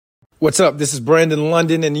What's up? This is Brandon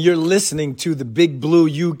London, and you're listening to the Big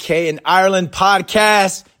Blue UK and Ireland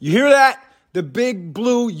podcast. You hear that? The Big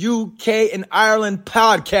Blue UK and Ireland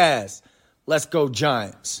podcast. Let's go,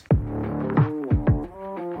 Giants.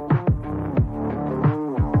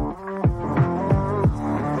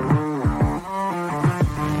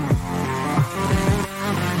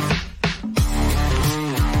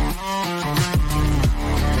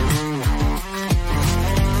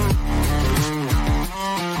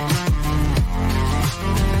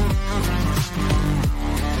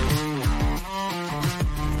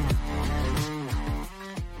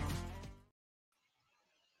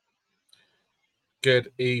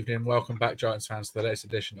 Good evening. Welcome back, Giants fans, to the latest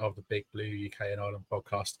edition of the Big Blue UK and Ireland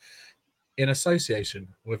podcast in association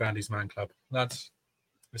with Andy's Man Club. Lads,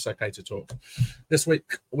 it's okay to talk. This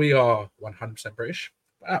week, we are 100% British,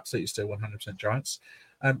 but absolutely still 100% Giants.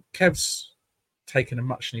 Kev's taken a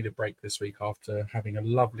much-needed break this week after having a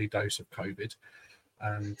lovely dose of COVID,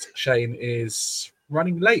 and Shane is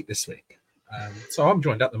running late this week. So I'm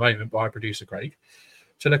joined at the moment by producer Craig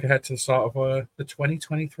to look ahead to the start of the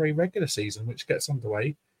 2023 regular season, which gets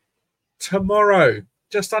underway tomorrow,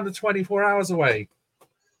 just under 24 hours away.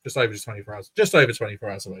 Just over 24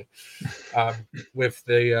 hours away, with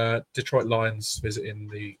the Detroit Lions visiting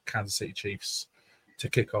the Kansas City Chiefs to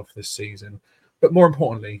kick off this season. But more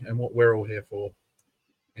importantly, and what we're all here for,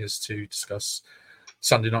 is to discuss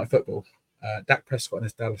Sunday Night Football. Dak Prescott and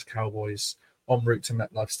his Dallas Cowboys en route to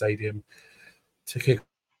MetLife Stadium to kick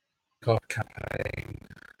off campaign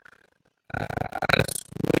as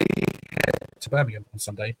we head to Birmingham on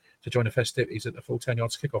Sunday to join the festivities at the full 10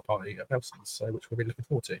 yards kickoff party at Belson's, so which we're really looking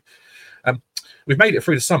forward to. We've made it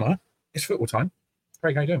through the summer. It's football time.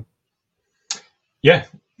 Craig, how you doing? Yeah,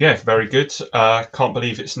 very good. Can't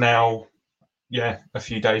believe it's now, a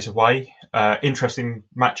few days away. Interesting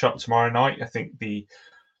matchup tomorrow night. I think the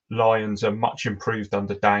Lions are much improved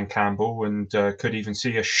under Dan Campbell and could even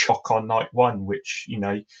see a shock on night one, which,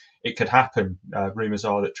 it could happen. Rumours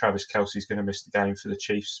are that Travis Kelce's going to miss the game for the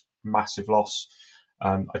Chiefs. Massive loss.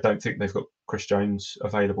 I don't think they've got Chris Jones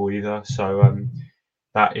available either. So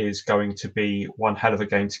that is going to be one hell of a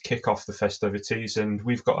game to kick off the festivities. And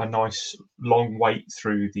we've got a nice long wait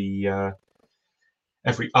through the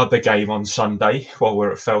every other game on Sunday while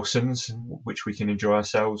we're at Felson's, which we can enjoy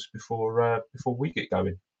ourselves before we get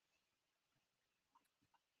going.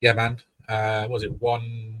 Yeah, man. Was it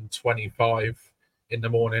 1:25 in the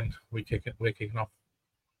morning? We're kicking off.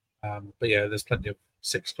 But yeah, there's plenty of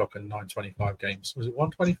 6 o'clock and 9:25 games. Was it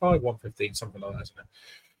 1:25, 1:15, something like that, isn't it?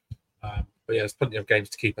 But yeah, there's plenty of games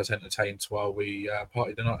to keep us entertained while we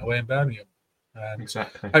party the night away in Birmingham.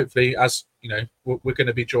 Exactly. Hopefully, as you know, we're going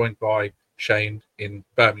to be joined by Shane in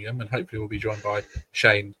Birmingham, and hopefully we'll be joined by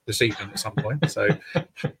Shane this evening at some point. So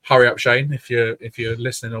hurry up, Shane. If you're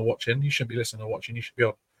listening or watching, you shouldn't be listening or watching. You should be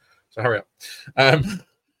on. So hurry up. I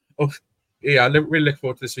really look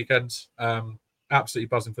forward to this weekend. Absolutely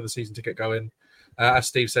buzzing for the season to get going. As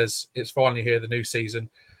Steve says, it's finally here, the new season.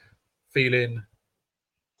 Feeling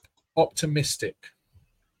optimistic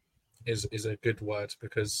is a good word,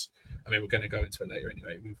 because we're going to go into it later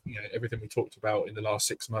anyway. Everything we talked about in the last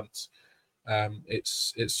 6 months,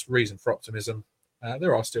 it's reason for optimism.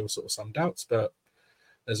 There are still sort of some doubts, but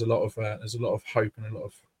there's a lot of hope and a lot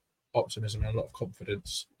of optimism and a lot of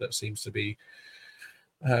confidence that seems to be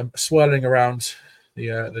swirling around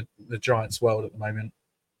the Giants world at the moment.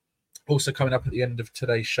 Also coming up at the end of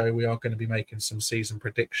today's show, we are going to be making some season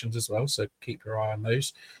predictions as well, so keep your eye on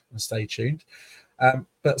those and stay tuned.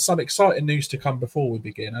 But some exciting news to come before we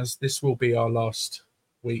begin, as this will be our last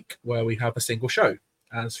week where we have a single show.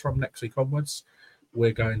 As from next week onwards,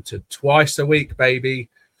 we're going to twice a week, baby.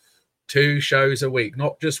 2 shows a week,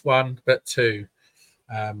 not just one, but 2.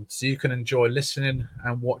 So you can enjoy listening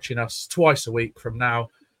and watching us twice a week from now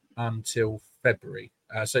until February.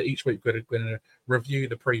 So each week we're going to review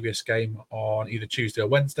the previous game on either Tuesday or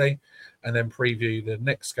Wednesday, and then preview the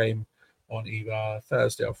next game on either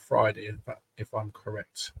Thursday or Friday, if I'm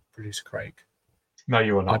correct, producer Craig. No,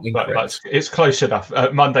 you are not. But it's close enough.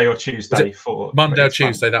 Monday or Tuesday for Monday or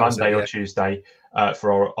Tuesday. Tuesday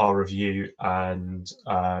for our review, and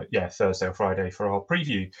Thursday or Friday for our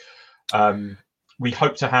preview. We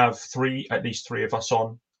hope to have at least three of us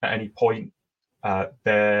on at any point.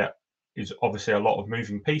 There is obviously a lot of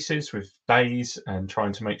moving pieces with days and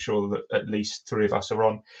trying to make sure that at least 3 of us are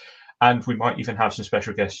on. And we might even have some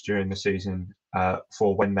special guests during the season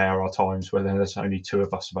for when there are times where there's only 2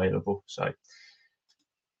 of us available. So,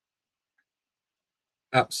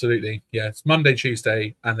 absolutely, yeah. It's Monday,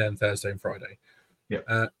 Tuesday, and then Thursday and Friday.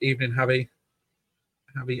 Yeah. Evening, Javi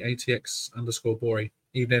ATX _ Bori.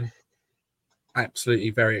 Evening. absolutely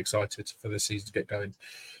very excited for this season to get going.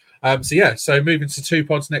 So moving to 2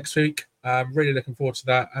 pods next week. Really looking forward to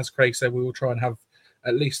that. As Craig said, we will try and have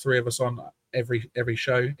at least 3 of us on every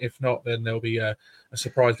show. If not, then there'll be a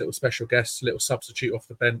surprise little special guest, little substitute off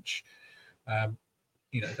the bench.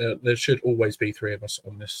 There should always be 3 of us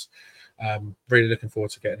on this. Really looking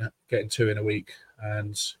forward to getting 2 in a week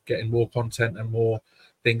and getting more content and more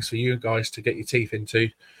things for you guys to get your teeth into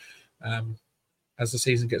as the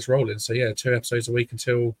season gets rolling. So 2 episodes a week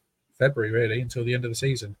until February, really, until the end of the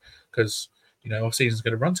season, because our season's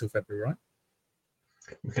going to run till February, right?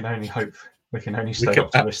 We can only hope. We can only stay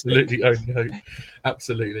optimistic. Absolutely only hope.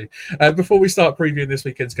 Absolutely. Before we start previewing this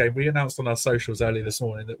weekend's game, we announced on our socials earlier this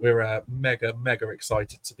morning that we're mega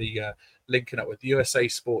excited to be linking up with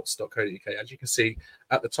usasports.co.uk. As you can see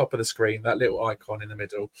at the top of the screen, that little icon in the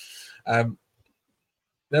middle.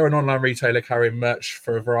 They're an online retailer carrying merch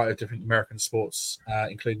for a variety of different American sports,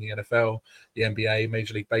 including the NFL, the NBA,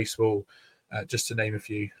 Major League Baseball, just to name a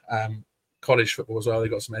few. College football as well. They've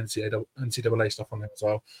got some NCAA stuff on there as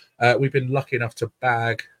well. We've been lucky enough to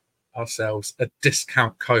bag ourselves a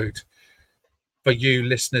discount code for you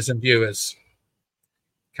listeners and viewers.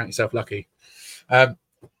 Count yourself lucky.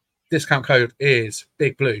 Discount code is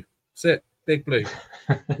Big Blue. That's it, Big Blue.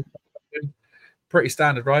 Pretty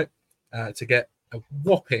standard, right? To get a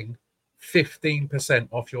whopping 15%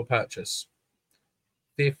 off your purchase.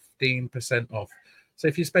 15% off. So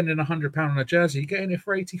if you're spending £100 on a jersey, you're getting it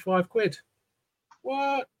for 85 quid.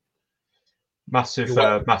 What? Massive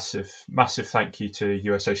thank you to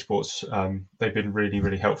USA Sports. They've been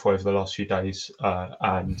really helpful over the last few days,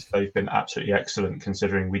 and they've been absolutely excellent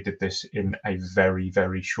considering we did this in a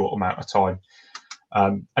very short amount of time.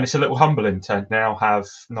 And it's a little humbling to now have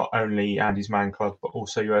not only Andy's Man Club but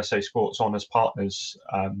also USA Sports on as partners,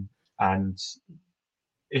 and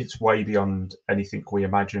it's way beyond anything we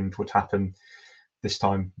imagined would happen this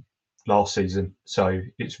time last season. So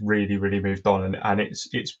it's really moved on, and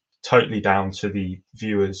it's totally down to the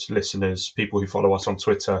viewers, listeners, people who follow us on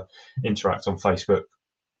Twitter, interact on Facebook,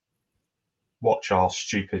 watch our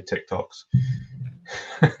stupid TikToks.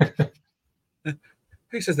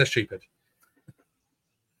 Who says they're stupid?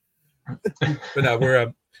 But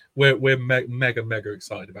no, we're mega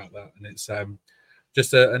excited about that, and it's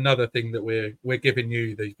just another thing that we're giving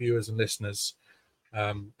you, the viewers and listeners,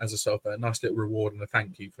 as a sort of a nice little reward and a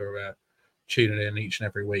thank you for tuning in each and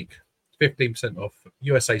every week. 15% off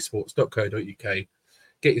usasports.co.uk.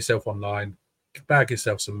 Get yourself online, bag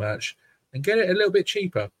yourself some merch, and get it a little bit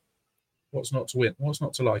cheaper. What's not to win? What's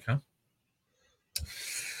not to like, huh?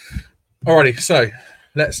 Alrighty, so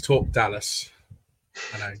let's talk Dallas.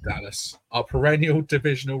 I know, Dallas, our perennial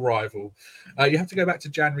divisional rival. You have to go back to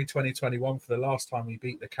January 2021 for the last time we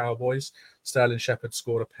beat the Cowboys. Sterling Shepard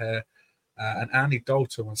scored a pair, and Andy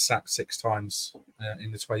Dalton was sacked 6 times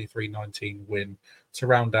in the 23-19 win to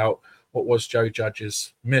round out what was Joe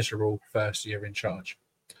Judge's miserable first year in charge.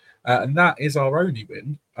 And that is our only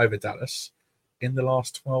win over Dallas in the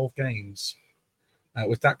last 12 games,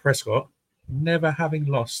 with Dak Prescott never having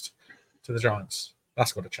lost to the Giants.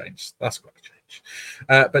 That's got to change.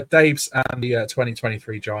 But Dave's and the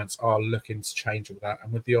 2023 Giants are looking to change all that.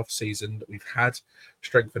 And with the off-season that we've had,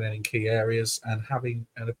 strengthening in key areas and having,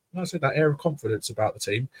 that air of confidence about the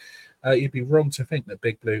team, you'd be wrong to think that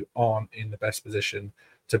Big Blue aren't in the best position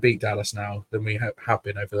to beat Dallas now than we have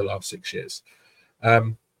been over the last 6 years.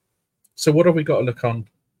 So what have we got to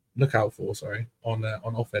look out for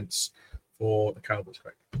on offense for the Cowboys,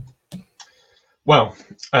 Craig? Well,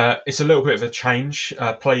 it's a little bit of a change.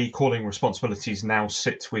 Play calling responsibilities now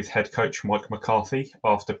sit with head coach Mike McCarthy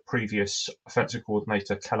after previous offensive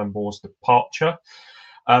coordinator Kellen Moore's departure.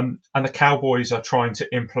 And the Cowboys are trying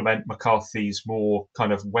to implement McCarthy's more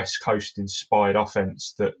kind of West Coast inspired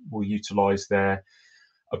offense that will utilize their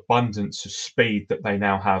abundance of speed that they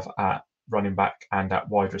now have at running back and at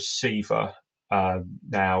wide receiver.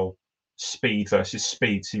 Now, speed versus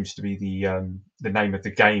speed seems to be the name of the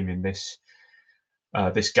game in this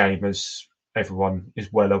game, as everyone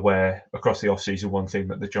is well aware across the offseason. One thing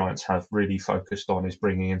that the Giants have really focused on is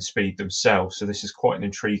bringing in speed themselves. So this is quite an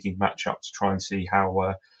intriguing matchup to try and see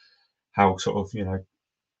how sort of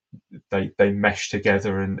they mesh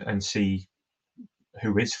together and see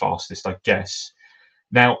who is fastest, I guess.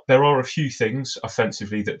 Now, there are a few things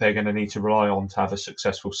offensively that they're going to need to rely on to have a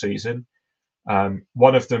successful season.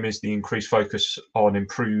 One of them is the increased focus on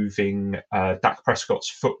improving Dak Prescott's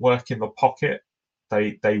footwork in the pocket.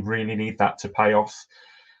 They really need that to pay off,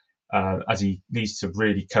 as he needs to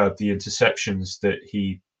really curb the interceptions that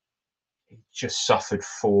he just suffered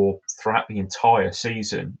for throughout the entire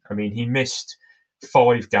season. I mean, he missed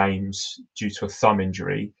 5 games due to a thumb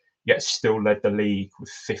injury. yet still led the league with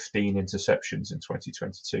 15 interceptions in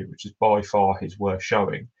 2022, which is by far his worst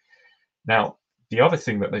showing. Now, the other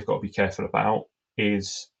thing that they've got to be careful about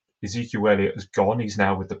is Ezekiel Elliott has gone. He's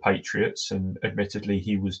now with the Patriots, and admittedly,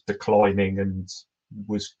 he was declining and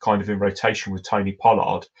was kind of in rotation with Tony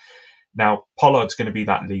Pollard. Now, Pollard's going to be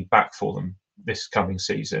that lead back for them this coming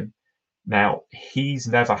season. Now, he's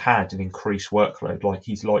never had an increased workload like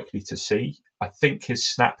he's likely to see. I think his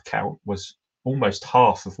snap count was almost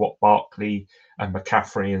half of what Barkley and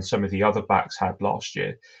McCaffrey and some of the other backs had last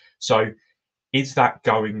year. So is that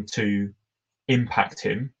going to impact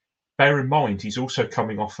him? Bear in mind, he's also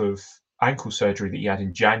coming off of ankle surgery that he had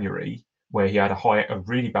in January, where he had a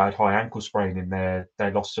really bad high ankle sprain in their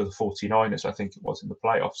loss to the 49ers, I think it was, in the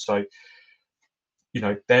playoffs. So,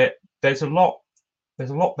 there's a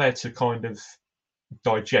lot there to kind of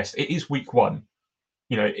digest. It is week one.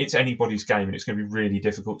 It's anybody's game, and it's going to be really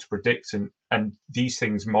difficult to predict. And these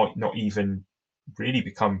things might not even really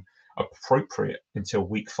become appropriate until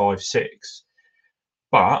week 5, 6.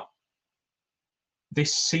 But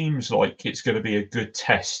this seems like it's going to be a good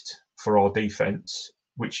test for our defense,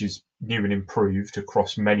 which is new and improved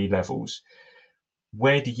across many levels.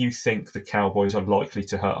 Where do you think the Cowboys are likely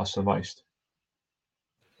to hurt us the most?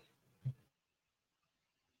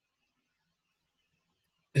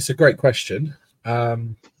 It's a great question. I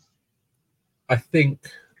think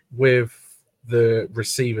with the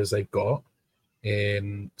receivers they've got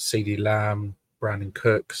in CeeDee Lamb, Brandon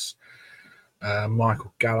Cooks,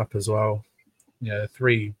 Michael Gallup as well,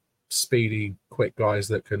 3 speedy, quick guys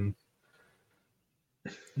that can.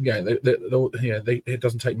 It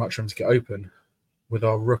doesn't take much for them to get open. With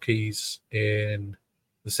our rookies in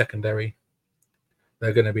the secondary,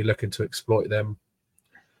 they're going to be looking to exploit them.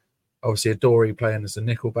 Obviously, Adoree playing as a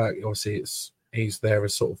nickelback. Obviously, he's there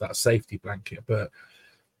as sort of that safety blanket. But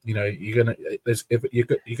you're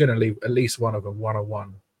gonna leave at least one of them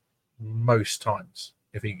 1-on-1 most times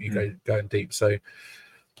if you go going deep. So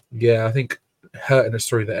yeah, I think hurting us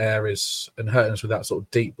through the air and hurting us with that sort of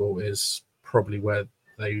deep ball is probably where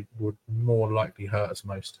they would more likely hurt us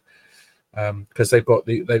most. Because they've got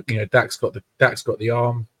Dak's got the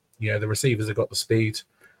arm. The receivers have got the speed,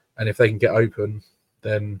 and if they can get open,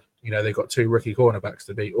 then they've got 2 rookie cornerbacks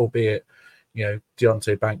to beat. Albeit,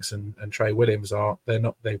 Deontay Banks and Trey Williams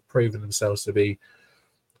they've proven themselves to be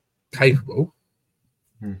capable,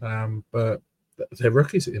 but they're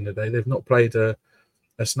rookies at the end of the day. They've not played a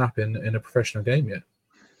snap in a professional game yet.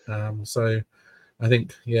 So I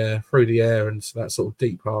think through the air and that sort of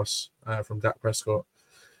deep pass from Dak Prescott.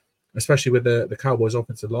 Especially with the Cowboys'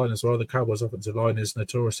 offensive line as well. The Cowboys' offensive line is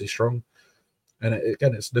notoriously strong. And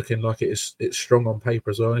it's looking like it's strong on paper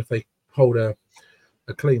as well. And if they hold a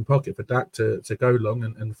clean pocket for Dak to go long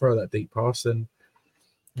and throw that deep pass, then,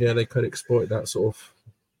 they could exploit that sort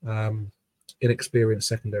of inexperienced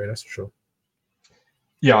secondary, that's for sure.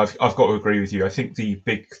 Yeah, I've got to agree with you. I think the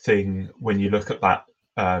big thing when you look at that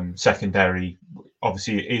secondary,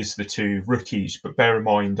 obviously it is the 2 rookies, but bear in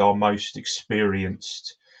mind our most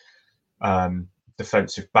experienced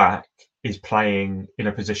defensive back is playing in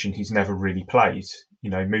a position he's never really played,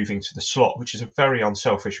 moving to the slot, which is a very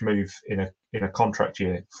unselfish move in a contract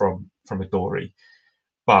year from Adoree.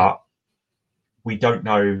 But we don't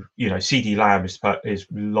know, CeeDee Lamb is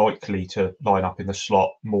likely to line up in the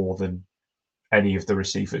slot more than any of the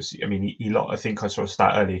receivers. I mean, I think I saw a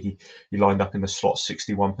stat earlier, he lined up in the slot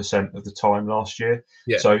 61% of the time last year.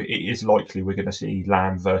 Yeah. So it is likely we're going to see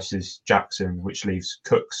Lamb versus Jackson, which leaves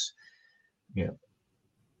Cooks.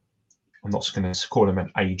 I'm not going to call him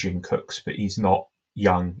an aging Cooks, but he's not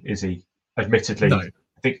young, is he? Admittedly, no.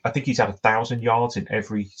 I think he's had 1,000 yards in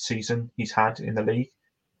every season he's had in the league.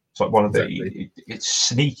 It's like one of it's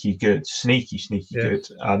sneaky good, sneaky good.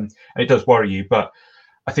 And it does worry you, but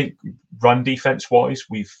I think run defense wise,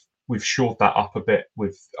 we've shored that up a bit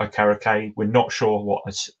with Okereke. We're not sure what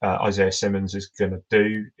Isaiah Simmons is going to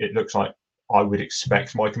do. It looks like I would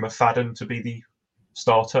expect Micah McFadden to be the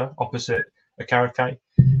starter opposite Okereke,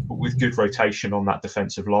 but with good rotation on that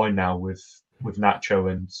defensive line now with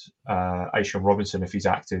Nacho and Ashawn Robinson, if he's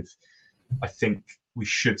active, I think we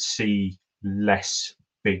should see less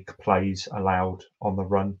big plays allowed on the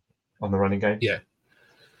running game. Yeah,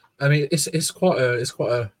 I mean it's quite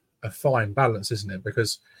a fine balance, isn't it?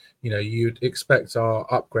 Because you'd expect our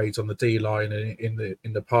upgrades on the D line and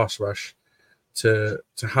in the pass rush to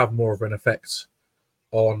have more of an effect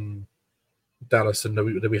on Dallas than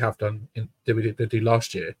we have done that we did do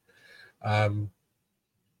last year.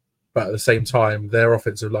 But at the same time, their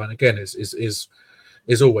offensive line again is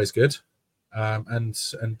always good.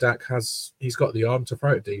 And Dak he's got the arm to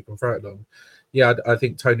throw it deep and throw it long. Yeah, I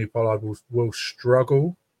think Tony Pollard will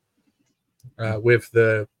struggle with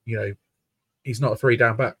the, he's not a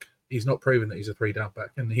 3-down back. He's not proven that he's a 3-down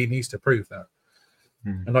back, and he needs to prove that.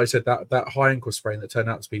 And like I said, that high ankle sprain that turned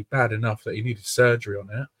out to be bad enough that he needed surgery on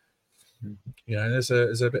it.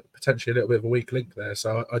 There's a bit, potentially a little bit of a weak link there.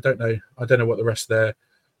 So I don't know what the rest of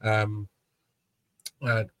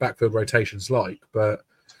their backfield rotation's like, but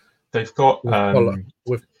they've got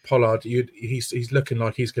with Pollard, he's looking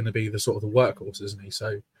like he's going to be the sort of the workhorse, isn't he?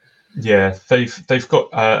 So yeah, they've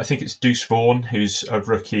got I think it's Deuce Vaughn, who's a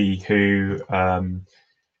rookie who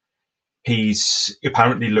he's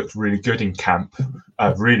apparently looked really good in camp,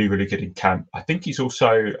 really good in camp. I think he's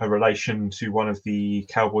also a relation to one of the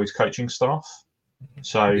Cowboys coaching staff.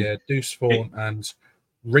 So yeah, Deuce Vaughn and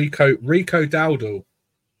Rico Dowdle.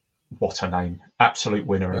 What a name! Absolute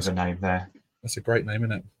winner of a name there. That's a great name,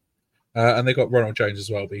 isn't it? And they got Ronald Jones as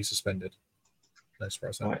well, but he's suspended. No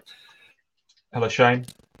surprise there. Right. Hello, Shane.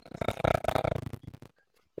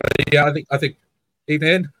 Yeah, I think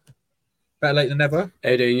evening. Better late than never. How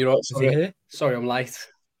you doing? You right? Is he here? Sorry, I'm late.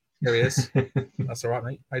 Here he is. That's all right,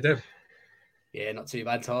 mate. How you doing? Yeah, not too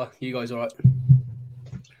bad, Tar. You guys all right?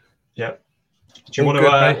 Yep. Do you want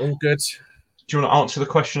to all good? Do you want to answer the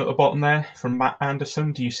question at the bottom there from Matt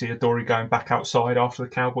Anderson? Do you see Adoree going back outside after the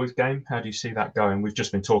Cowboys game? How do you see that going? We've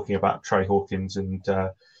just been talking about Trey Hawkins and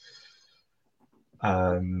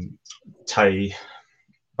Tay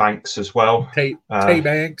Banks as well. Tay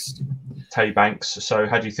Banks. Tay Banks. So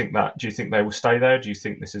how do you think that? Do you think they will stay there? Do you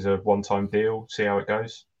think this is a one-time deal? See how it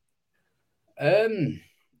goes?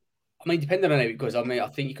 I mean, depending on how it goes, I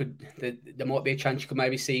think you could. There might be a chance you could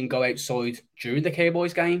maybe see him go outside during the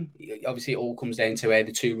Cowboys game. Obviously, it all comes down to how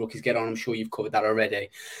the two rookies get on. I'm sure you've covered that already.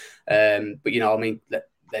 But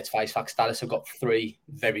let's face facts. Dallas have got 3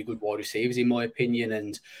 very good wide receivers, in my opinion,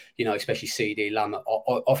 and especially CD Lamb.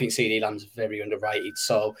 I think CD Lamb's very underrated.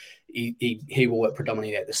 So he will work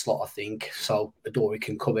predominantly at the slot, I think. So Adoree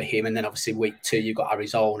can cover him, and then obviously week 2 you've got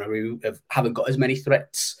Arizona, who haven't got as many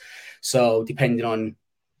threats. So depending on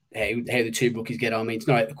how the two rookies get on, it's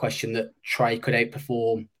not out the question that Trey could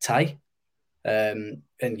outperform Tay.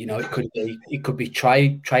 It could be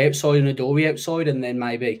Trey outside and Adoree outside, and then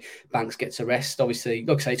maybe Banks gets a rest. Obviously,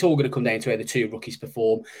 like I say, it's all going to come down to how the two rookies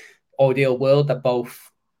perform. Ideal world, they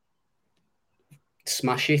both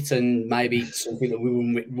smash it, and maybe something that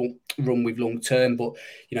we run with long term. But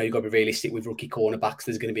you've got to be realistic with rookie cornerbacks.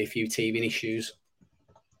 There's going to be a few teething issues.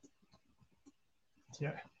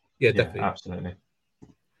 Yeah, definitely, absolutely.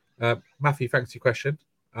 Matthew, thanks for your question.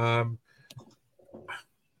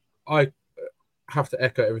 I have to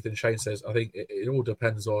echo everything Shane says. I think it all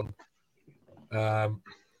depends on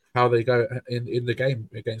how they go in the game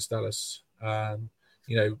against Dallas.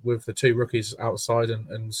 With the two rookies outside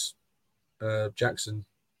and Jackson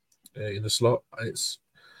in the slot, it's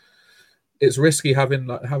risky having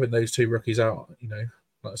those two rookies out.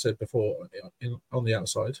 Like I said before, on the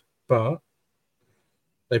outside, but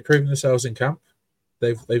they've proven themselves in camp.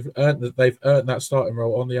 They've earned that starting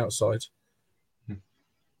role on the outside.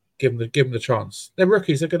 Give them the chance. They're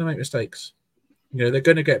rookies. They're going to make mistakes. They're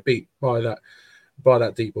going to get beat by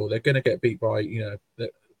that deep ball. They're going to get beat by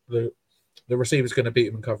the receiver's going to beat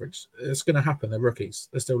them in coverage. It's going to happen. They're rookies.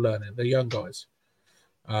 They're still learning. They're young guys.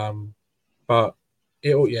 But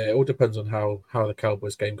it all depends on how the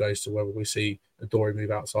Cowboys game goes to whether we see Adoree move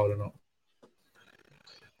outside or not.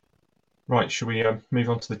 Right, should we move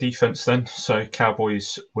on to the defense then? So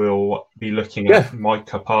Cowboys will be looking at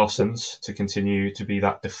Micah Parsons to continue to be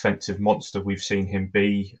that defensive monster we've seen him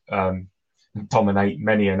be, dominate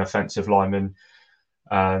many an offensive lineman,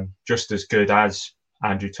 just as good as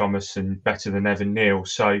Andrew Thomas and better than Evan Neal.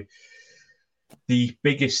 So the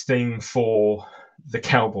biggest thing for the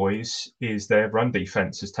Cowboys is their run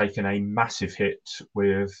defense has taken a massive hit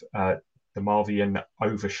with DeMarvion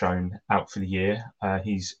Overshone out for the year.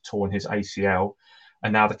 He's torn his ACL.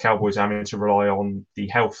 And now the Cowboys are having to rely on the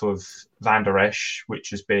health of Van Der Esch, which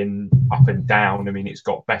has been up and down. It's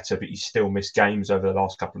got better, but he's still missed games over the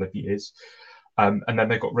last couple of years. And then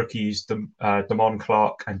they've got rookies, Damon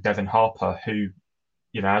Clark and Devin Harper, who,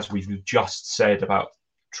 as we've just said about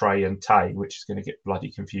Trey and Tay, which is going to get bloody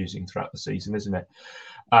confusing throughout the season, isn't it?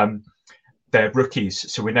 They're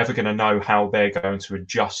rookies, so we're never going to know how they're going to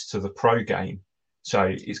adjust to the pro game. So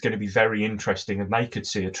it's going to be very interesting, and they could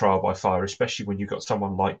see a trial by fire, especially when you've got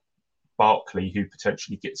someone like Barkley who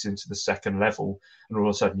potentially gets into the second level, and all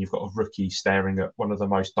of a sudden you've got a rookie staring at one of the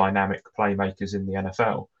most dynamic playmakers in the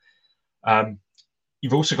NFL.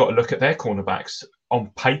 You've also got to look at their cornerbacks.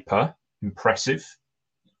 On paper, impressive.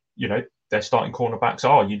 Their starting cornerbacks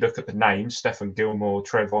are, you look at the names, Stephon Gilmore,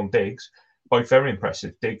 Trevon Diggs, both very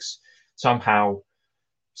impressive. Diggs somehow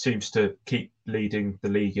seems to keep leading the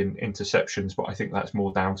league in interceptions, but I think that's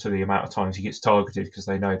more down to the amount of times he gets targeted because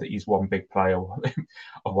they know that he's one big play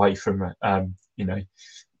away from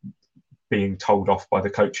being told off by the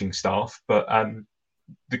coaching staff. But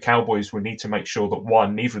the Cowboys will need to make sure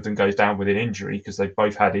that neither of them goes down with an injury because they've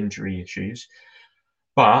both had injury issues.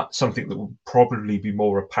 But something that will probably be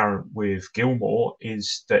more apparent with Gilmore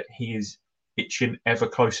is that he is itching ever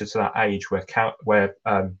closer to that age where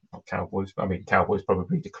Cowboys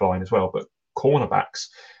probably decline as well, but cornerbacks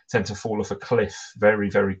tend to fall off a cliff very,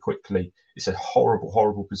 very quickly. It's a horrible,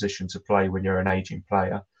 horrible position to play when you're an aging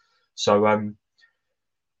player. So,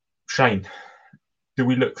 Shane, do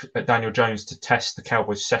we look at Daniel Jones to test the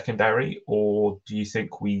Cowboys secondary, or do you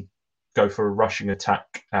think we go for a rushing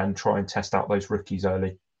attack and try and test out those rookies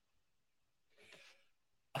early?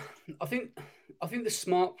 I think the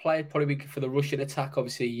smart play probably for the rushing attack.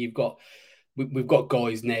 Obviously, we've got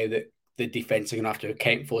guys now that the defense are going to have to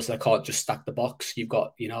account for, so they can't just stack the box. You've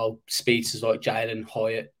got speedsters like Jalen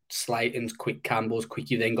Hyatt, Slayton's, Quick Campbell's,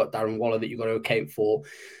 Quick. You then got Darren Waller that you've got to account for.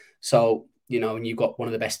 So and you've got one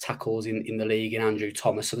of the best tackles in the league in Andrew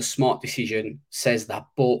Thomas. So the smart decision says that,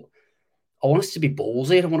 but I want us to be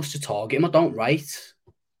ballsy. I want us to target him. I don't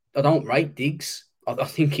rate Diggs. I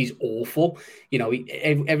think he's awful.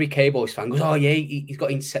 Every Cowboys fan goes, "Oh yeah, he's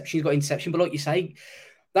got interception." But like you say,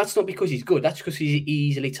 that's not because he's good. That's because he's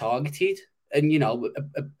easily targeted. And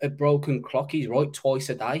a broken clock, he's right twice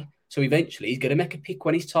a day. So eventually, he's going to make a pick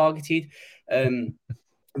when he's targeted.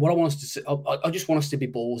 What I want us to, I just want us to be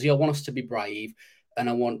ballsy. I want us to be brave, and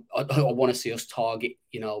I want to see us target,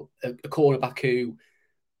 a cornerback who,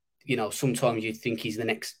 sometimes you think he's the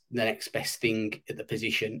next best thing at the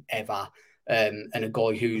position ever, and a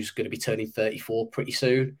guy who's going to be turning 34 pretty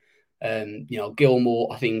soon.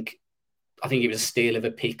 Gilmore, I think it was a steal of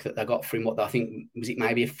a pick that they got for him. What I think was it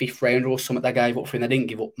maybe a 5th rounder or something they gave up for him. They didn't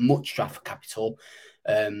give up much draft capital.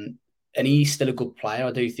 And he's still a good player.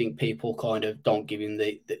 I do think people kind of don't give him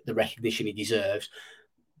the recognition he deserves.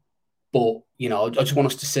 But, I just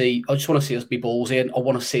want to see us be ballsy, and I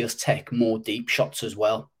want to see us take more deep shots as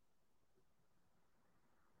well.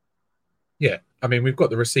 Yeah. I mean, we've got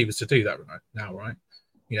the receivers to do that now, right?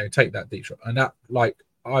 Take that deep shot. And that,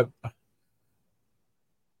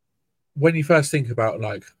 when you first think about,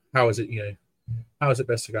 how is it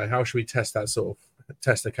best to go? How should we test that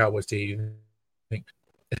test the Cowboys team? Think,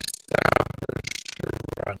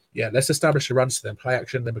 let's establish a run, so then play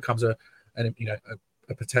action then becomes a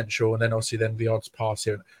potential, and then obviously then the odds pass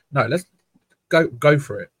here. No, let's go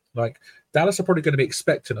for it. Dallas are probably going to be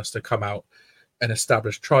expecting us to come out and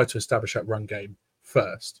try to establish that run game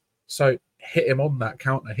first. So hit him on that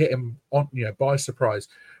counter, hit him on by surprise,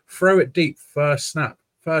 throw it deep, first snap,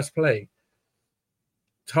 first play.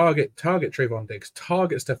 Target Trayvon Diggs,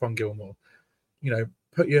 target Stephon Gilmore.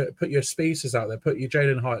 Put your speedsters out there, put your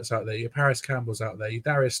Jalen Hyatts out there, your Paris Campbells out there, your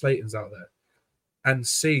Darius Slayton's out there, and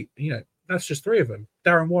see, that's just 3 of them.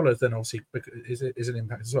 Darren Waller then obviously is an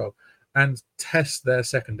impact as well, and test their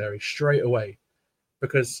secondary straight away,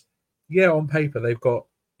 because on paper they've got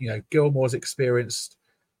Gilmore's experienced,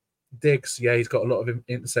 Diggs, he's got a lot of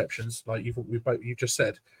interceptions like you just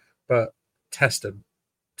said, but test them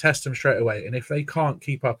straight away, and if they can't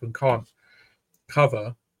keep up and can't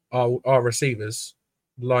cover our receivers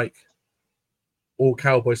like all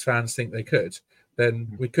Cowboys fans think they could,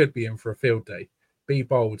 then we could be in for a field day. Be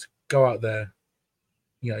bold, go out there,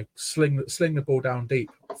 sling the ball down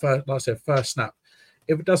deep. First, like I said, first snap.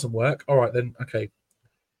 If it doesn't work, all right, then okay,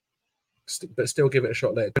 but still give it a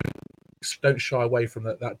shot later. Don't shy away from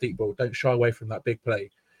that deep ball. Don't shy away from that big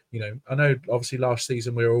play. I know obviously last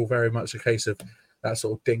season we were all very much a case of that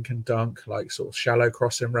sort of dink and dunk, sort of shallow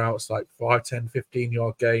crossing routes, 5, 10,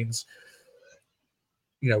 15-yard gains.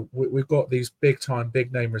 We've got these big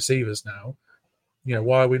name receivers now.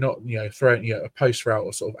 Why are we not, throwing a post route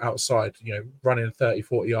or sort of outside, running 30,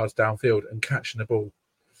 40 yards downfield and catching the ball?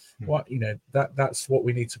 What, that's what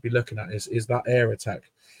we need to be looking at is that air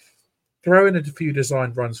attack. Throw in a few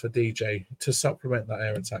designed runs for DJ to supplement that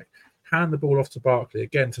air attack. Hand the ball off to Barkley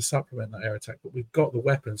again to supplement that air attack. But we've got the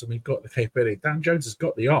weapons and we've got the capability. Dan Jones has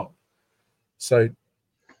got the arm. So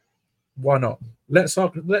why not? Let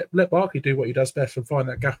Barkley do what he does best and find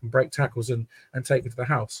that gap and break tackles and take it to the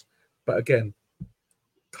house. But again,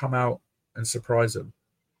 come out and surprise them.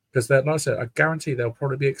 Because like I said, I guarantee they'll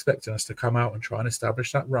probably be expecting us to come out and try and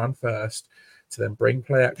establish that run first, to then bring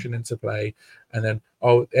play action into play, and then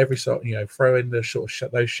every sort throw in the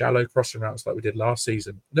those shallow crossing routes like we did last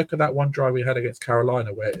season. Look at that one drive we had against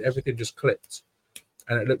Carolina where everything just clipped,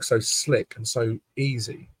 and it looked so slick and so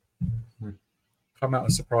easy. Come out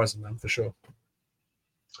and surprise them for sure.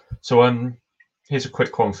 So here's a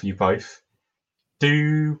quick one for you both.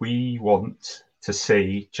 Do we want to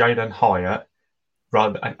see Jalen Hyatt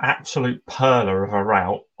run an absolute perler of a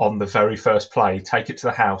route on the very first play, take it to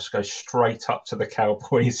the house, go straight up to the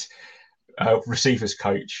Cowboys receivers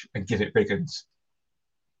coach and give it big uns?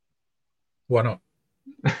 Why not?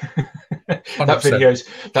 that video's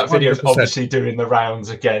 100%. obviously doing the rounds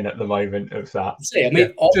again at the moment of that. See, I mean,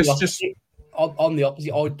 yeah, on the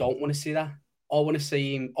opposite, I don't want to see that. I want to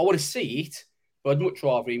see him. I want to see it, but I'd much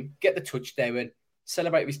rather him get the touchdown,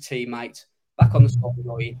 celebrate with his teammates, back on the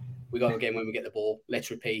sideline. We go again when we get the ball. Let's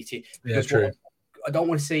repeat it. Yeah, true. I don't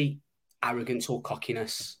want to see arrogance or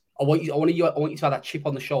cockiness. I want you to have that chip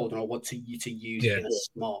on the shoulder, and I want you to use it in a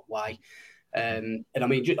smart way. And I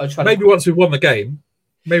mean, maybe once we've won the game.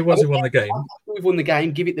 We've won the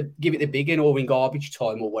game. Give it the big end or in garbage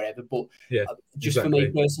time or whatever. But for me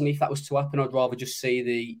personally, if that was to happen, I'd rather just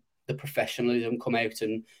see the professionalism come out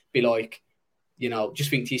and be like, just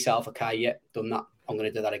think to yourself, okay, yeah, done that. I'm going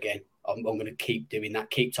to do that again. I'm going to keep doing that.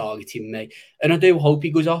 Keep targeting me, and I do hope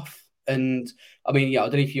he goes off. And I mean, I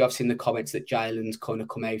don't know if you have seen the comments that Jalen's kind of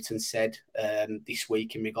come out and said this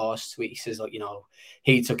week in regards to it. He says, like,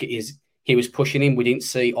 he took it as he was pushing him. We didn't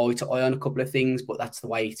see eye to eye on a couple of things, but that's the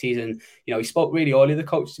way it is. And, he spoke really highly of the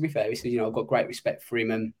coach, to be fair. He says, I've got great respect for him.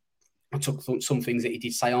 And I took some things that he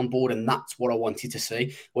did say on board, and that's what I wanted to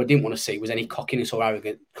see. What I didn't want to see was any cockiness or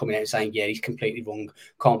arrogance coming out and saying, yeah, he's completely wrong.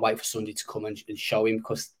 Can't wait for Sunday to come and show him,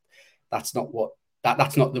 because that's not what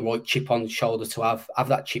that's not the right chip on the shoulder to have. Have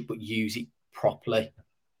that chip, but use it properly.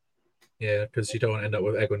 Yeah, because you don't want to end up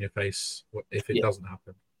with egg on your face if it doesn't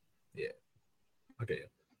happen. Yeah, I get you.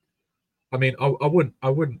 I mean, I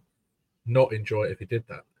wouldn't not enjoy it if he did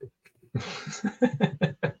that.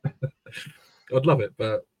 I'd love it,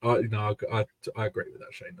 but I agree with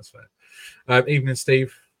that, Shane. That's fair. Evening,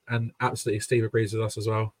 Steve, and absolutely, Steve agrees with us as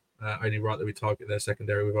well. Only right that we target their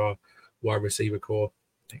secondary with our wide receiver core.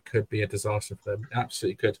 It could be a disaster for them.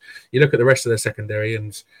 Absolutely could. You look at the rest of their secondary,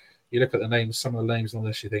 and you look at the names. Some of the names on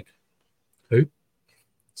this, you think, who?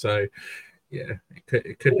 So, yeah,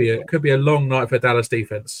 it could be a long night for Dallas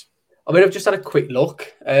defense. I mean, I've just had a quick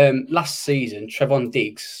look. Last season, Trevon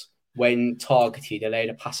Diggs, when targeted, allowed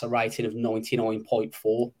a passer rating of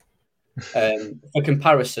 99.4. For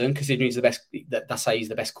comparison, considering he's the best, that's say he's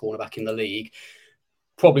the best cornerback in the league,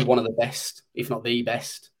 probably one of the best, if not the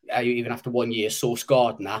best, even after 1 year. Sauce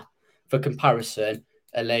Gardner, for comparison,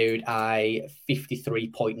 allowed a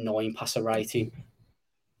 53.9 passer rating.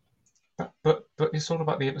 But it's all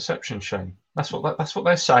about the interception, Shane. That's what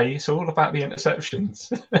they say. It's all about the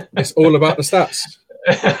interceptions. It's all about the stats.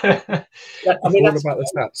 All about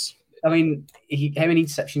the stats. I mean, how many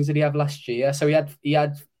interceptions did he have last year? So he had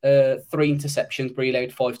 3 interceptions, but he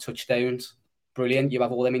allowed 5 touchdowns. Brilliant! You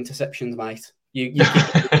have all them interceptions, mate. You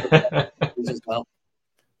as well.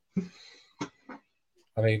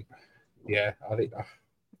 I mean, yeah, I think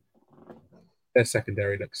their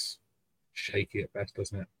secondary looks shaky at best,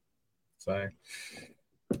 doesn't it? So,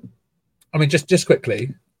 I mean, just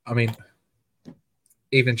quickly, I mean,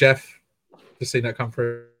 even Jeff, just seen that come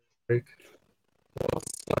through.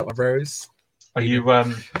 What's up, Rose? Are you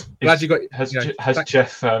glad you got?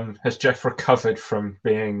 Has Jeff recovered from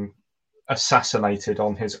being assassinated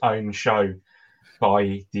on his own show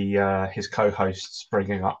by his co-hosts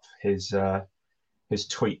bringing up his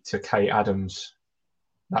tweet to Kay Adams?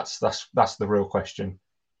 That's the real question.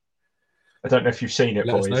 I don't know if you've seen it,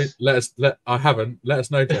 boys. I haven't. Let us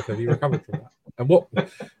know, Jeff. Have you recovered from that? And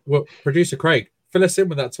what producer Craig, fill us in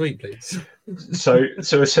with that tweet, please. So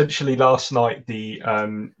essentially, last night the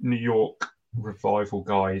New York Revival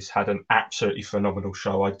guys had an absolutely phenomenal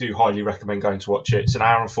show. I do highly recommend going to watch it. It's an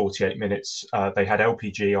hour and 48 minutes. They had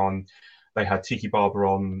LPG on, they had Tiki Barber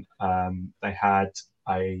on, they had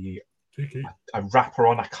a rapper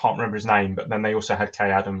on. I can't remember his name, but then they also had Kay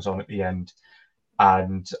Adams on at the end.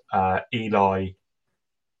 And Eli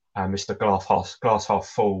and Mr. Glass Half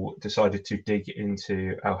Full decided to dig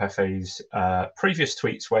into El Jefe's previous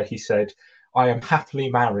tweets where he said, "I am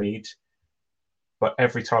happily married, but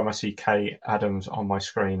every time I see Kay Adams on my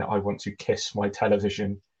screen, I want to kiss my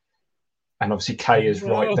television." And obviously Kay is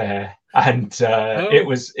right there. And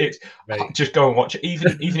it's just go and watch it.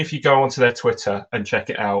 Even if you go onto their Twitter and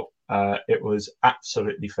check it out, it was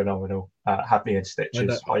absolutely phenomenal. Happy in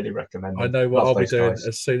stitches, highly recommended. I know what I'll be doing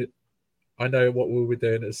as soon. I know what we'll be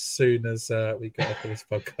doing as soon as we get off of this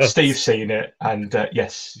podcast. Steve's seen it, and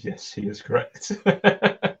yes, he is correct.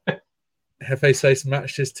 Hefe says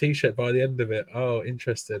matched his T-shirt by the end of it. Oh,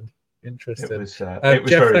 interesting. It was Jeff,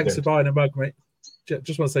 very thanks good. for buying a mug, mate.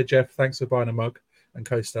 Just want to say, Jeff, thanks for buying a mug and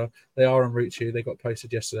coaster. They are en route to you. They got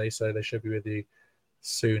posted yesterday, so they should be with you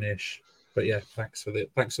soonish. But yeah, thanks for the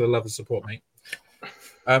love and support, mate.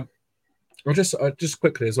 I'll just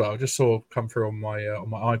quickly as well. I just saw come through on my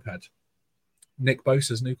iPad. Nick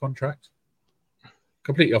Bosa's new contract.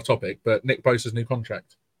 Completely off topic, but Nick Bosa's new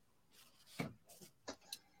contract.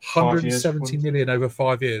 170 million over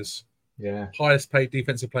 5 years. Yeah. Highest paid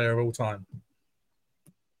defensive player of all time.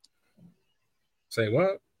 Say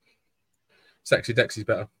what? Sexy Dexy's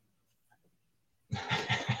better.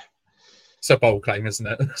 It's a bold claim, isn't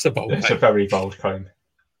it? It's a bold claim. It's a very bold claim.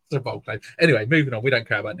 It's a bold claim. Anyway, moving on. We don't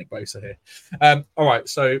care about Nick Bosa here. All right.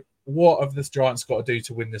 So, what have the Giants got to do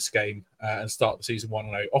to win this game and start the season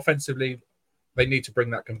 1-0? Offensively, they need to bring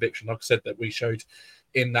that conviction. Like I said, that we showed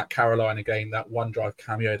in that Carolina game, that one drive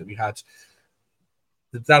cameo that we had.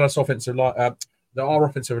 The Dallas offensive line, our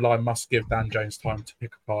offensive line must give Dan Jones time to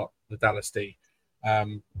pick apart the Dallas D.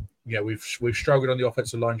 We've struggled on the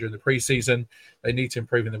offensive line during the preseason. They need to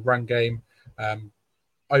improve in the run game.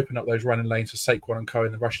 Open up those running lanes for Saquon and Co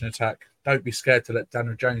in the rushing attack. Don't be scared to let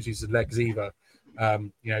Daniel Jones use his legs either.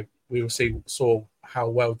 We saw how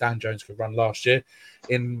well Dan Jones could run last year.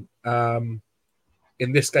 In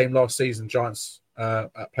this game last season, Giants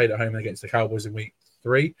played at home against the Cowboys in week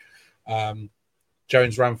 3.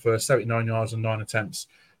 Jones ran for 79 yards on 9 attempts,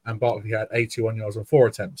 and Barkley had 81 yards on 4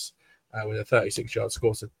 attempts with a 36-yard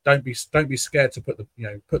score. So don't be scared to put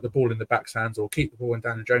the ball in the back's hands or keep the ball in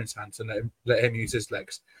Daniel Jones' hands and let him use his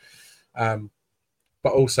legs.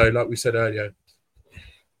 But also, like we said earlier,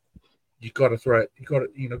 you've got to throw it.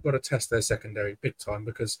 You've got to test their secondary big time,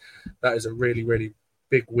 because that is a really, really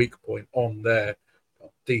big weak point on their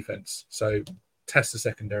defense. So test the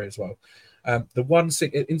secondary as well. The one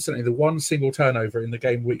single turnover in the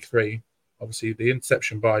game week 3, obviously the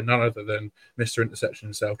interception by none other than Mr. Interception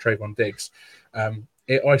himself, Trayvon Diggs,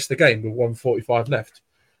 it iced the game with 1:45 left.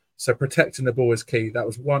 So protecting the ball is key. There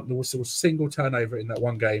was a single turnover in that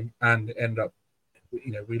one game, and it ended up,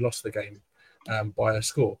 we lost the game by a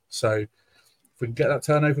score. So if we can get that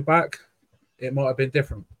turnover back, it might have been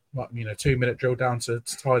different. 2-minute drill down to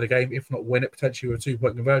tie the game, if not win it, potentially with a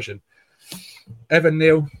 2-point conversion. Evan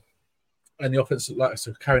Neal and the offensive line,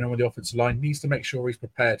 so carrying on with the offensive line, needs to make sure he's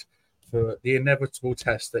prepared for the inevitable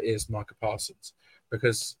test that is Micah Parsons,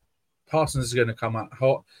 because Parsons is going to come out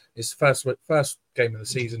hot. It's first game of the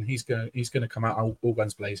season. He's going to come out all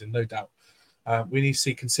guns blazing, no doubt. We need to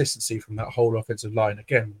see consistency from that whole offensive line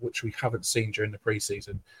again, which we haven't seen during the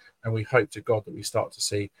preseason, and we hope to God that we start to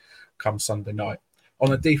see come Sunday night. On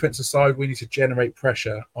the defensive side, we need to generate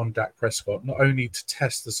pressure on Dak Prescott, not only to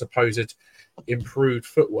test the supposed improved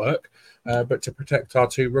footwork, but to protect our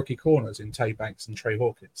 2 rookie corners in Tay Banks and Trey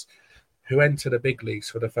Hawkins, who enter the big leagues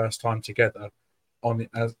for the first time together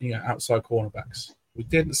outside cornerbacks. We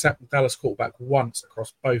didn't sack the Dallas quarterback once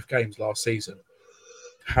across both games last season.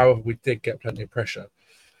 However, we did get plenty of pressure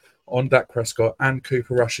on Dak Prescott and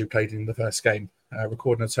Cooper Rush, who played in the first game,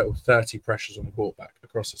 recording a total of 30 pressures on the quarterback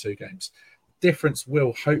across the 2 games. Difference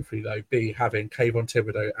will hopefully, though, be having Kayvon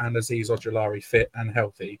Thibodeau and Azeez Ojulari fit and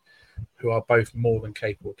healthy, who are both more than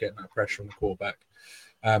capable of getting that pressure on the quarterback.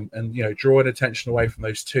 Drawing attention away from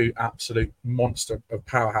those 2 absolute monster of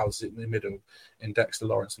powerhouses in the middle in Dexter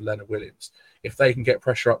Lawrence and Leonard Williams. If they can get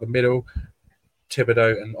pressure up the middle,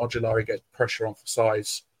 Thibodeau and Ojulari get pressure off the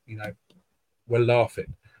sides, we're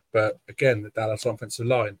laughing. But again, the Dallas offensive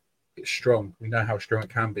line, it's strong. We know how strong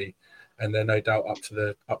it can be, and they're no doubt up to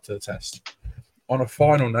the test. On a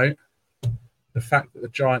final note, the fact that the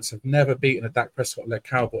Giants have never beaten a Dak Prescott-led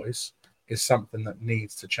Cowboys is something that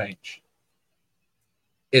needs to change.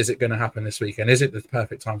 Is it going to happen this weekend? Is it the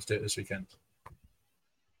perfect time to do it this weekend?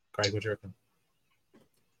 Craig, what do you reckon?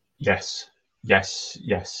 Yes.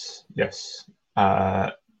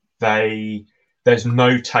 There's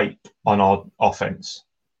no tape on our offense.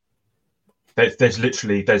 There's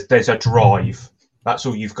literally a drive. That's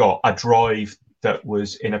all you've got. A drive that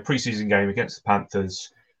was in a preseason game against the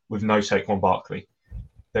Panthers with no Saquon Barkley.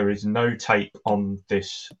 There is no tape on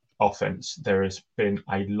this offense. There has been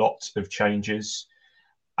a lot of changes,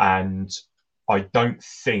 and I don't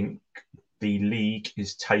think the league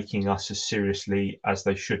is taking us as seriously as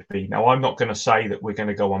they should be. Now, I'm not going to say that we're going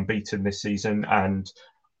to go unbeaten this season, and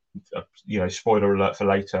spoiler alert for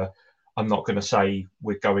later, I'm not going to say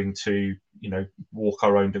we're going to walk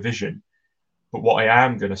our own division. But what I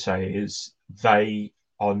am going to say is they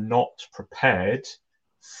are not prepared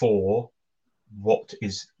for what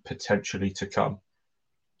is potentially to come.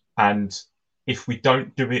 And if we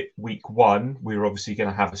don't do it week 1, we're obviously going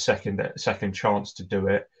to have a second chance to do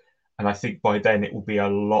it. And I think by then it will be a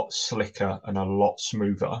lot slicker and a lot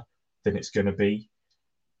smoother than it's going to be.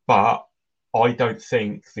 But I don't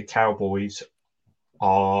think the Cowboys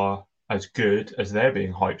are as good as they're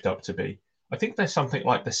being hyped up to be. I think they're something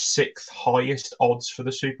like the 6th highest odds for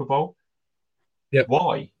the Super Bowl. Yep.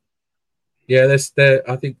 Why? Yeah,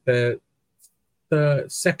 I think they're the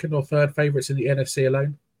second or third favourites in the NFC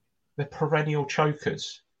alone. They're perennial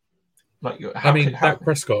chokers. Like, Dak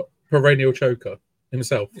Prescott, perennial choker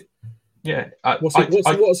himself. Yeah.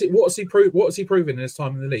 What's he proven in his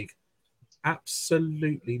time in the league?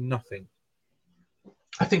 Absolutely nothing.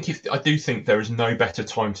 I do think there is no better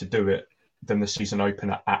time to do it than the season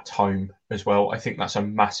opener at home as well. I think that's a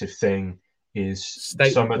massive thing.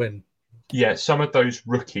 Win. Yeah, some of those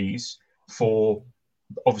rookies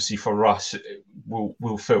obviously for us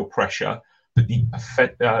will feel pressure, but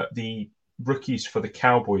the rookies for the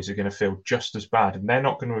Cowboys are going to feel just as bad, and they're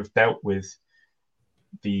not going to have dealt with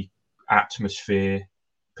the atmosphere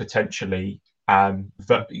potentially,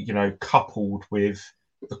 that coupled with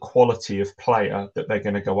the quality of player that they're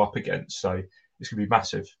going to go up against. So it's going to be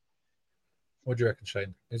massive. What do you reckon,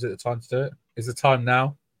 Shane? Is it the time to do it? Is the time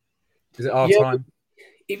now? Is it our time?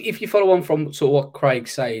 If you follow on from sort of what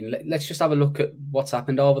Craig's saying, let's just have a look at what's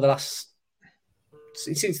happened over the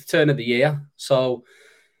since the turn of the year. So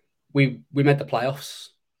we made the playoffs.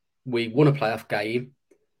 We won a playoff game.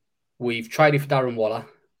 We've traded for Darren Waller.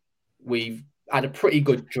 We've had a pretty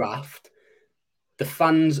good draft. The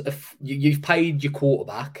fans, you've paid your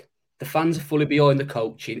quarterback. The fans are fully behind the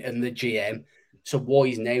coaching and the GM. So why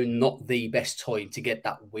is now not the best time to get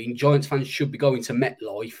that win? Giants fans should be going to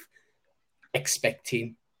MetLife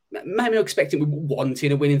expecting, maybe not expecting,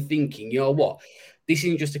 wanting a win and thinking, you know what, this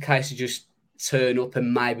isn't just a case of just turn up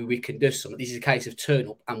and maybe we can do something. This is a case of turn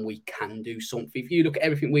up and we can do something. If you look at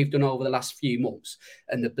everything we've done over the last few months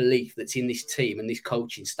and the belief that's in this team and this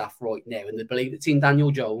coaching staff right now and the belief that's in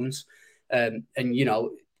Daniel Jones, and, you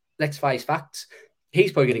know, let's face facts,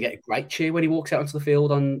 he's probably going to get a great cheer when he walks out onto the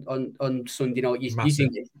field on Sunday night. You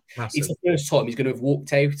think it's the first time he's going to have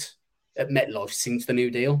walked out at MetLife since the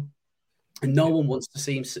New Deal. And no one wants to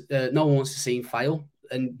see him fail.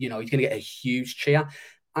 And, you know, he's going to get a huge cheer.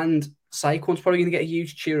 And Saquon's probably going to get a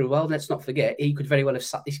huge cheer as well. Let's not forget, he could very well have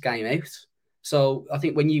sat this game out. So I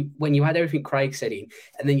think when you add everything Craig said in,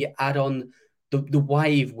 and then you add on the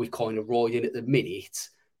wave we're kind of riding at the minute,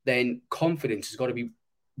 then confidence has got to be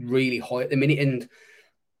really high at the minute. And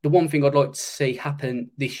the one thing I'd like to see happen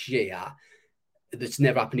this year that's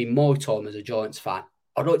never happened in my time as a Giants fan,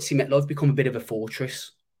 I'd like to see MetLife become a bit of a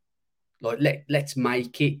fortress. Like, let's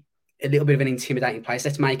make it a little bit of an intimidating place.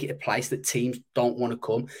 Let's make it a place that teams don't want to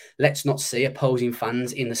come. Let's not see opposing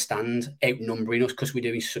fans in the stand outnumbering us because we're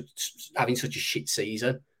having such a shit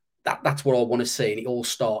season. That's what I want to see, and it all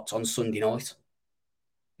starts on Sunday night.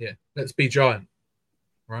 Yeah, let's be Giant,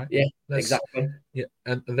 right? Yeah, exactly. Yeah,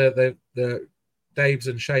 and the Daves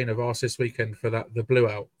and Shane have asked this weekend for the blue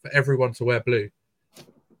out, for everyone to wear blue.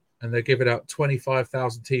 And they're giving out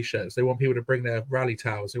 25,000 T-shirts. They want people to bring their rally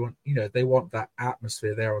towels. They want that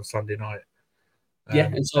atmosphere there on Sunday night.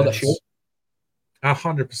 And so that should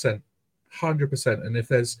 100%. And if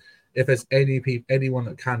there's anyone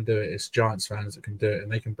that can do it, it's Giants fans that can do it,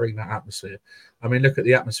 and they can bring that atmosphere. I mean, look at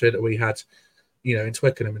the atmosphere that we had, in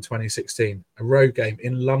Twickenham in 2016, a road game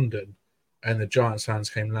in London, and the Giants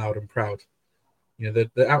fans came loud and proud. The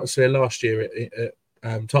atmosphere last year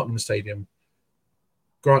at Tottenham Stadium.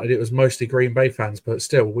 Granted, it was mostly Green Bay fans, but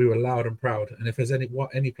still, we were loud and proud. And if there's any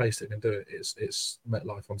place that can do it, it's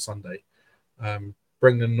MetLife on Sunday.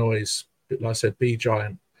 Bring the noise, like I said, be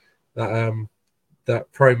Giant.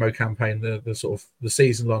 That promo campaign, the sort of the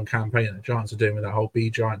season-long campaign that the Giants are doing with that whole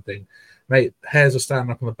be Giant thing, mate, hairs are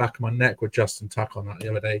standing up on the back of my neck with Justin Tuck on that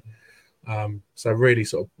the other day. So really,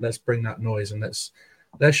 sort of, let's bring that noise and let's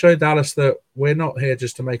show Dallas that we're not here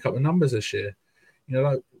just to make up the numbers this year.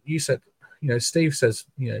 Like you said. Steve says,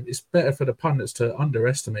 it's better for the pundits to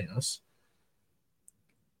underestimate us.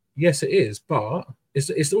 Yes, it is, but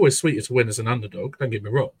it's always sweeter to win as an underdog. Don't get me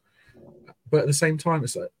wrong. But at the same time,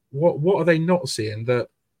 it's like, what are they not seeing that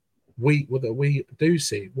we do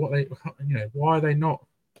see? Why are they not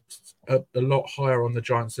a lot higher on the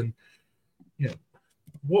Giants? And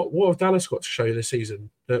what have Dallas got to show this season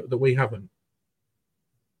that we haven't?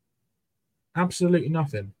 Absolutely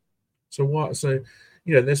nothing. So what? So.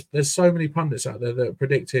 There's so many pundits out there that are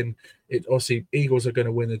predicting it. Obviously, Eagles are going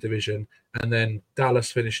to win the division, and then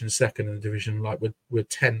Dallas finishing second in the division, like with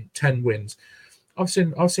 10 wins. I've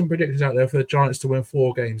seen predictors out there for the Giants to win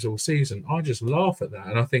 4 games all season. I just laugh at that,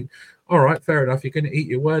 and I think, all right, fair enough. You're going to eat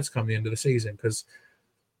your words come the end of the season because,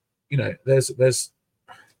 there's.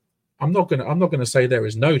 I'm not going to say there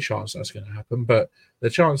is no chance that's going to happen, but the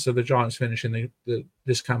chance of the Giants finishing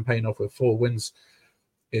this campaign off with 4 wins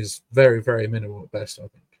is very, very minimal at best, I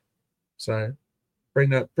think. So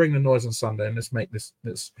bring the noise on Sunday and let's make this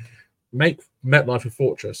make MetLife a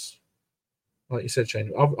fortress. Like you said,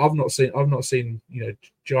 Shane, I've not seen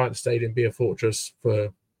Giant Stadium be a fortress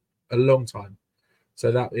for a long time.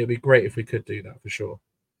 So that it'd be great if we could do that for sure.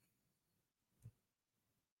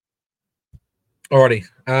 Alrighty,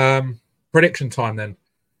 prediction time then.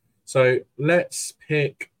 So let's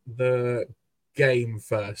pick the game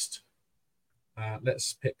first.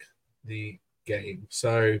 Let's pick the game.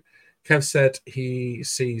 So Kev said he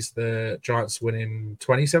sees the Giants winning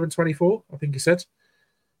 27-24, I think he said.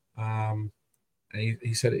 And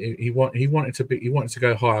he said he wanted to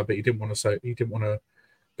go higher, but he didn't want to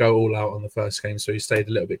go all out on the first game, so he stayed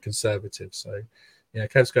a little bit conservative. So yeah,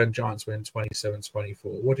 Kev's going Giants win 27-24.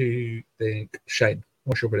 What do you think, Shane?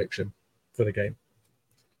 What's your prediction for the game?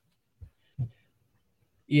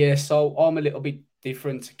 Yeah, so I'm a little bit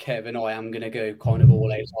different to Kevin. I am going to go kind of all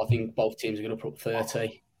out. I think both teams are going to put up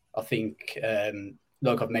 30. I think,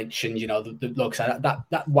 like I've mentioned, like I said,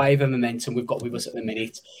 that wave of momentum we've got with us at the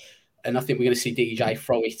minute. And I think we're going to see DJ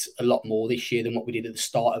throw it a lot more this year than what we did at the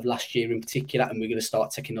start of last year in particular. And we're going to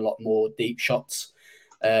start taking a lot more deep shots.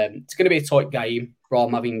 It's going to be a tight game, but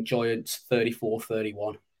I'm having Giants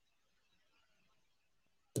 34-31.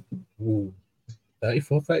 Ooh,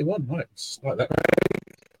 34-31. Right. Like that.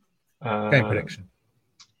 Game prediction.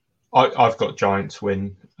 I've got Giants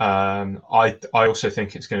win. I also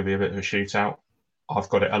think it's going to be a bit of a shootout. I've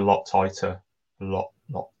got it a lot tighter though.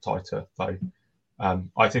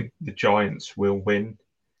 I think the Giants will win,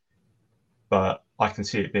 but I can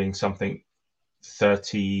see it being something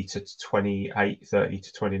 30-28,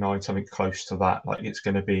 30-29, something close to that. Like it's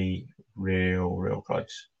going to be real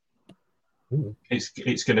close. Ooh.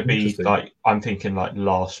 It's going to be like, I'm thinking like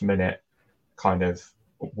last minute kind of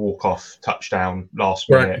walk off touchdown, last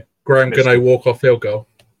minute. Graham Gano walk off field goal.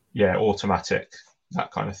 Yeah, automatic,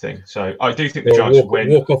 that kind of thing. So I do think the Giants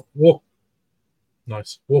win.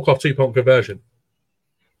 Nice. Walk off 2-point conversion.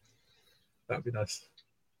 That'd be nice.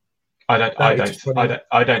 I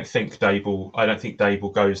don't think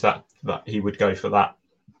Dable goes that he would go for that.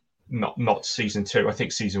 Not season 2. I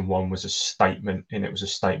think season 1 was a statement, and it was a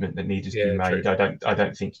statement that needed to be made. True. I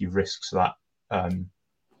don't think he risks that.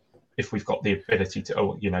 If we've got the ability to,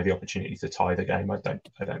 the opportunity to tie the game, I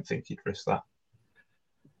don't think he'd risk that.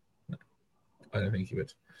 I don't think he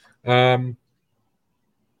would.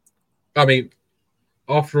 I mean,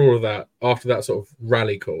 after all of that, after that sort of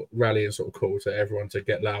rally and sort of call to everyone to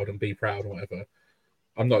get loud and be proud and whatever,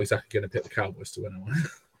 I'm not exactly going to pick the Cowboys to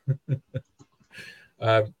win.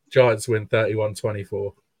 Giants win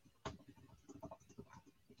 31-24.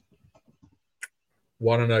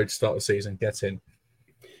 1-0 to start the season. Get in.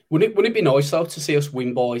 Wouldn't it be nice though to see us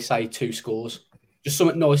win by, say, 2 scores? Just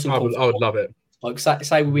something nice and comfortable. I would love it. Like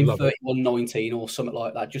say we win 31-19 or something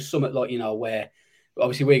like that. Just something like, where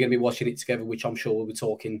obviously we're going to be watching it together, which I'm sure we'll be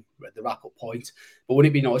talking at the wrap-up point. But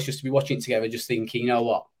wouldn't it be nice just to be watching it together, just thinking, you know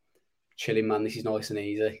what? Chilling, man. This is nice and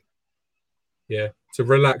easy. Yeah. To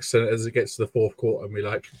relax as it gets to the fourth quarter and be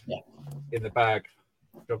like, in the bag.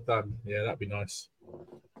 Job done. Yeah, that'd be nice.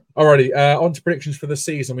 Alrighty, on to predictions for the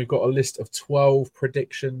season. We've got a list of 12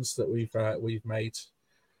 predictions that we've made.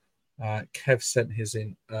 Kev sent his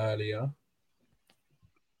in earlier.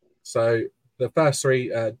 So the first 3,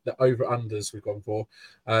 the over-unders we've gone for.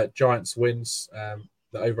 Giants wins,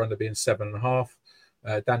 the over-under being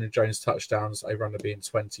 7.5. Daniel Jones touchdowns, over-under being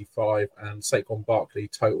 25. And Saquon Barkley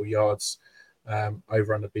total yards,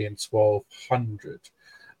 over-under being 1,200.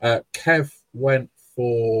 Kev went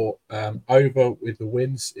for over with the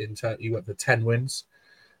wins. He went for 10 wins.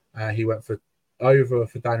 He went for over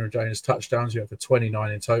for Daniel Jones touchdowns. He went for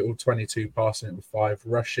 29 in total, 22 passing and 5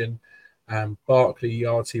 rushing. Barkley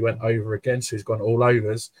yards, he went over again, so he's gone all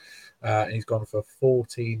overs. And he's gone for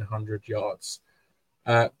 1,400 yards.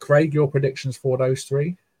 Craig, your predictions for those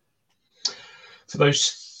 3? For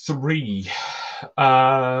those 3,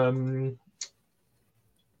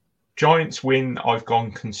 Giants win. I've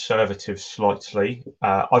gone conservative slightly.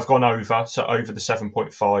 I've gone over, so over the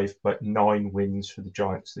 7.5, but 9 wins for the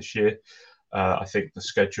Giants this year. I think the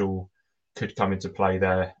schedule could come into play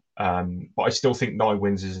there. But I still think 9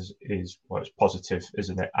 wins is it's positive,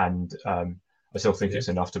 isn't it? And I still think it's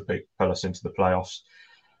enough to pull us into the playoffs.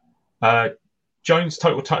 Jones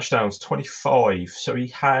total touchdowns 25. So he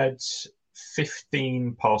had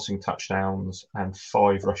 15 passing touchdowns and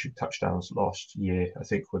 5 rushing touchdowns last year, I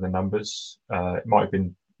think, were the numbers. It might have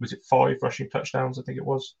been, was it 5 rushing touchdowns? I think it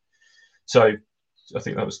was. So I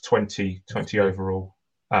think that was 20 overall.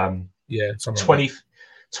 20,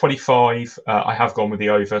 25. I have gone with the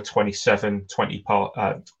over. 27, 20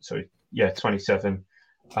 27,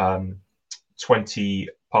 20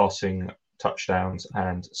 passing touchdowns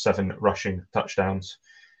and 7 rushing touchdowns.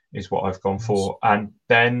 is what I've gone for. And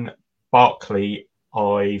then Barkley,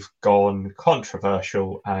 I've gone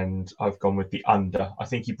controversial and I've gone with the under. I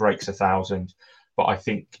think he breaks 1,000, but I don't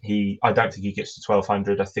think he gets to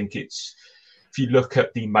 1,200. I think it's, if you look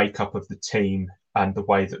at the makeup of the team and the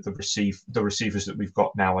way that the receivers that we've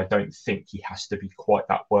got now, I don't think he has to be quite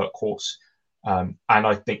that workhorse. And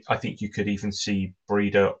I think you could even see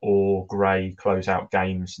Breeder or Gray close out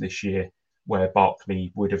games this year where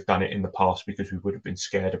Barkley would have done it in the past because we would have been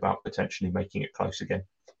scared about potentially making it close again.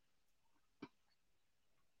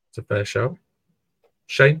 It's a fair show.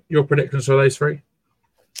 Shane, your predictions for those three?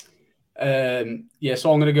 So I'm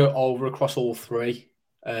going to go over across all three.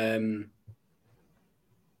 I'm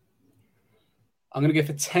going to go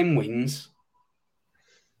for 10 wins.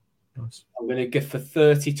 Nice. I'm going to go for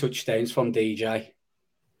 30 touchdowns from DJ.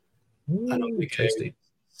 Ooh, and I'm going to tasty.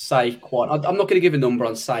 Saquon. I'm not going to give a number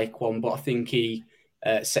on Saquon, but I think he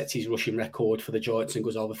sets his rushing record for the Giants and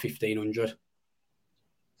goes over 1,500.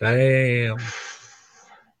 Damn.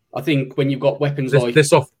 I think when you've got weapons like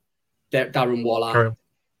Darren Waller,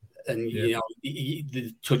 and you know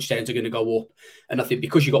the touchdowns are going to go up, and I think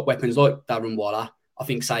because you've got weapons like Darren Waller, I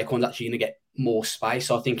think Saquon's actually going to get more space.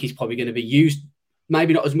 So I think he's probably going to be used,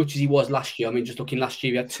 maybe not as much as he was last year. I mean, just looking last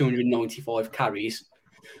year, he had 295 carries.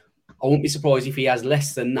 I won't be surprised if he has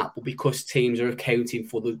less than that, but because teams are accounting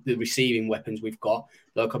for the receiving weapons we've got,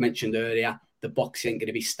 like I mentioned earlier, the box ain't going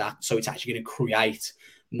to be stacked, so it's actually going to create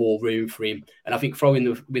more room for him. And I think throwing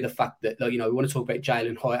with the fact that, we want to talk about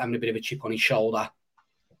Jalen Hyatt having a bit of a chip on his shoulder.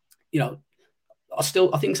 I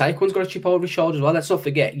think Saquon's got a chip over his shoulder as well. Let's not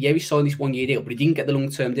forget, he signed this 1 year deal, but he didn't get the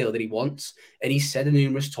long-term deal that he wants. And he's said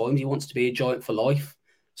numerous times he wants to be a Giant for life.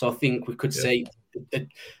 So I think we could see a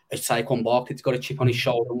Saquon Barkley's got a chip on his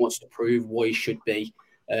shoulder and wants to prove why he should be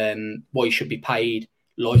paid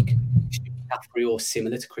like Christian McCaffrey or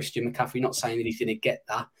similar to Christian McCaffrey. Not saying that he's going to get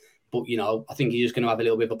that, but I think he's just going to have a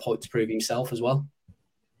little bit of a point to prove himself as well.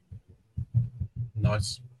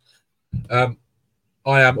 Nice.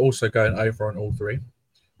 I am also going over on all three.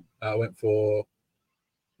 I went for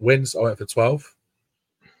wins. I went for 12.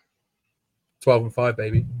 12 and 5,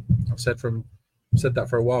 baby. I've said that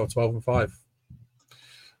for a while. 12 and 5.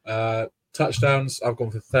 Touchdowns, I've gone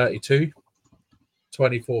for 32.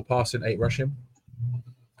 24 passing, 8 rushing.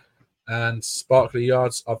 And Barkley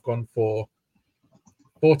yards, I've gone for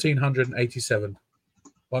 1,487.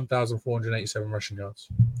 1,487 rushing yards.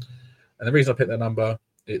 And the reason I picked that number,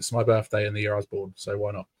 it's my birthday and the year I was born, so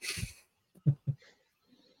why not?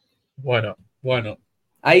 Why not?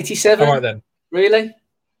 87? All right, then. Really?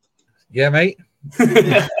 Yeah, mate.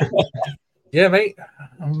 Yeah, mate.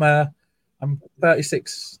 I'm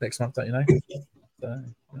 36 next month, don't you know? So,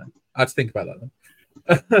 I had to think about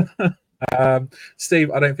that then.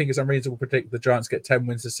 Steve, I don't think it's unreasonable to predict the Giants get 10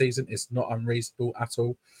 wins this season. It's not unreasonable at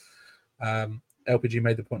all. LPG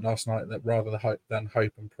made the point last night that rather than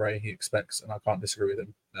hope and pray, he expects, and I can't disagree with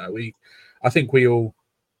him. I think we all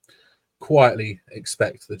quietly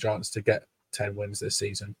expect the Giants to get 10 wins this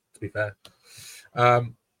season, to be fair. All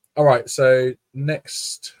right, so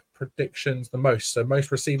next predictions, the most. So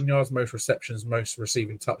most receiving yards, most receptions, most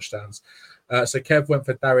receiving touchdowns. So Kev went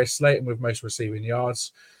for Darius Slayton with most receiving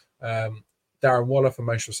yards. Darren Waller for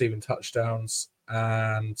most receiving touchdowns,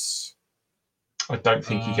 and I don't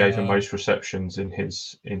think he gave him most receptions in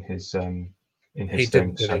his thing.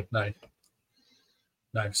 Didn't, did he?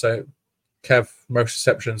 No. So Kev, most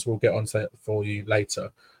receptions, we'll get onto that for you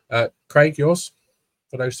later. Craig, yours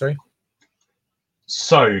for those three?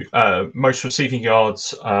 So most receiving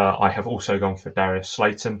yards, I have also gone for Darius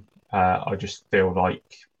Slayton. I just feel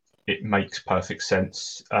like it makes perfect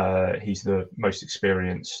sense. He's the most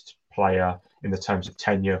experienced player in the terms of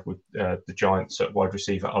tenure with the Giants at wide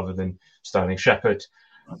receiver other than Sterling Shepard.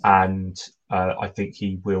 And I think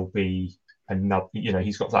he will be another,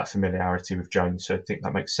 he's got that familiarity with Jones. So I think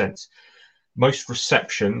that makes sense. Most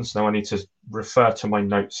receptions. Now I need to refer to my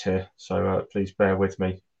notes here. So please bear with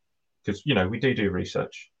me because, we do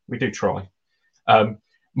research. We do try.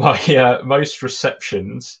 My most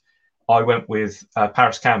receptions, I went with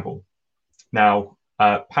Paris Campbell. Now,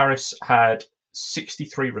 Paris had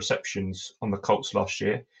 63 receptions on the Colts last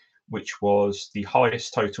year, which was the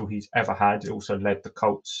highest total he's ever had. It also led the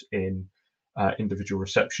Colts in individual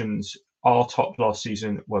receptions. Our top last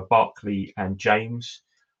season were Barkley and James.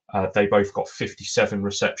 They both got 57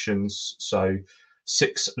 receptions, so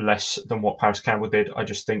 6 less than what Paris Campbell did. I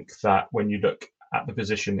just think that when you look at the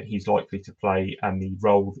position that he's likely to play and the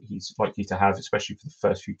role that he's likely to have, especially for the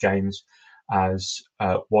first few games, as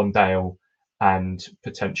Wandale and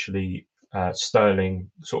potentially Sterling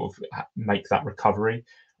sort of make that recovery,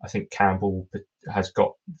 I think Campbell has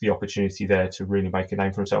got the opportunity there to really make a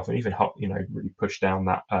name for himself and even really push down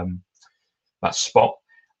that that spot.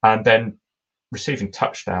 And then receiving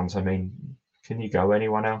touchdowns. I mean, can you go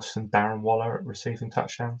anyone else than Darren Waller at receiving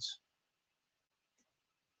touchdowns?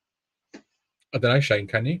 I don't know, Shane.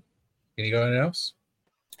 Can you? Can you go anyone else?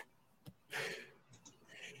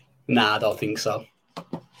 Nah, I don't think so.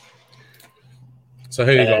 So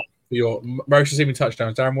who you got for your most receiving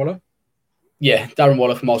touchdowns? Darren Waller? Yeah, Darren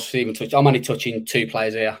Waller for most receiving touchdowns. I'm only touching 2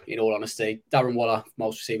 players here, in all honesty. Darren Waller,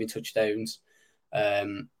 most receiving touchdowns.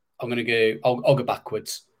 I'm going to go, I'll go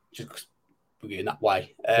backwards, just because we're going that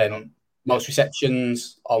way. Most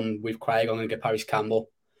receptions, with Craig, I'm going to go Paris Campbell.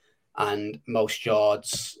 And most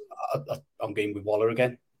yards, I'm going with Waller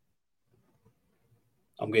again.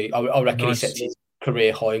 I reckon he sets his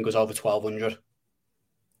career high and goes over 1,200.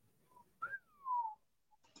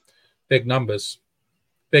 Big numbers.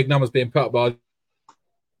 Big numbers being put up by.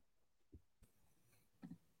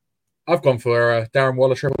 I've gone for Darren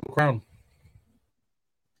Waller Triple Crown.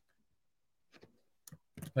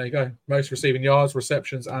 There you go. Most receiving yards,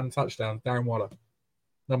 receptions, and touchdowns. Darren Waller.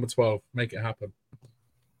 Number 12. Make it happen.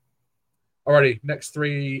 Alrighty. Next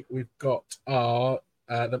 3 we've got are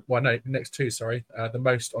next 2, sorry. The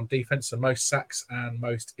most on defense, the most sacks and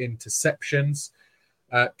most interceptions.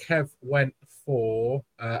 Kev went for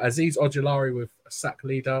Azeez Ojulari with sack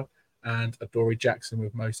leader and Adoree Jackson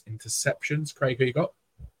with most interceptions. Craig, who you got?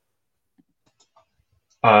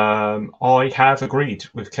 I have agreed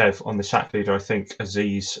with Kev on the sack leader. I think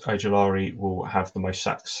Azeez Ojulari will have the most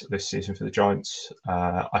sacks this season for the Giants.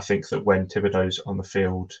 I think that when Thibodeau's on the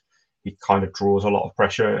field, he kind of draws a lot of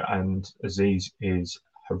pressure, and Azeez is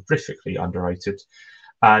horrifically underrated.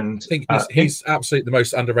 And I think he's absolutely the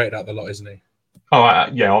most underrated out of the lot, isn't he? Oh,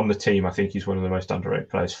 yeah, on the team, I think he's one of the most underrated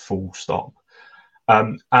players, full stop.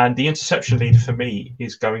 And the interception leader for me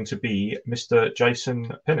is going to be Mr.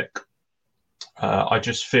 Jason Pinnock. I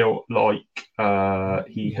just feel like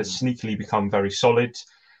he has sneakily become very solid,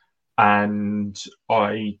 and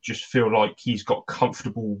I just feel like he's got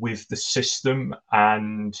comfortable with the system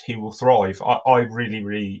and he will thrive. I really,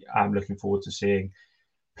 really am looking forward to seeing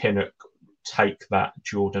Pinnock take that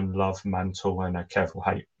Jordan Love mantle. I know Kev will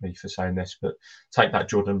hate me for saying this, but take that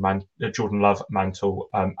Jordan Love mantle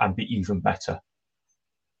and be even better.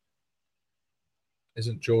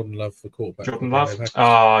 Isn't Jordan Love the quarterback? Jordan Love?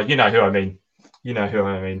 You know who I mean.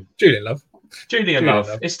 Julian Love. Julian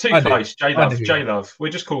Love. It's too close. J Love.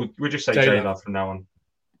 We'll just say J Love from now on.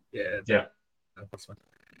 Yeah. That's fine.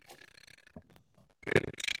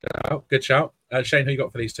 Good shout. Shane, who you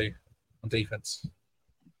got for these 2 on defense?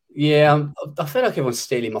 Yeah, I feel like everyone's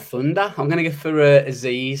stealing my thunder. I'm going to go for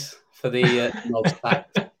Azeez for the most sacks.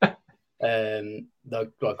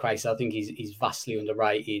 Like Craig, I think he's vastly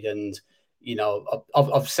underrated, and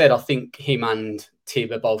I've said I think him and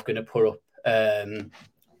Tib are both going to put up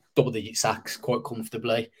double-digit sacks quite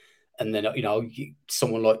comfortably, and then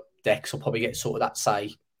someone like Dex will probably get sort of that,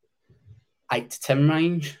 say, 8 to 10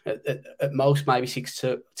 range at most, maybe 6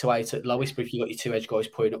 to 8 at lowest. But if you've got your 2 edge guys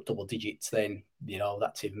putting up double digits, then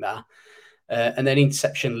that's even better. And then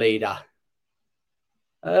interception leader.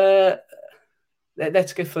 Let's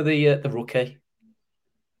go for the rookie.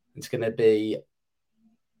 It's going to be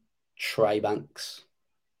Trey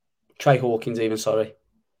Hawkins, even, sorry.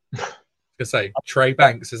 I say Trey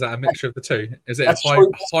Banks. Is that a mixture of the 2? Is it a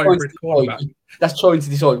hybrid quarterback? That's trying to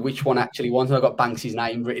decide which one actually wants. I've got Banks'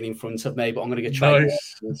 name written in front of me, but I'm going to get Trey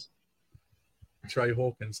Hawkins. Trey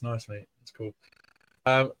Hawkins, nice, mate. That's cool.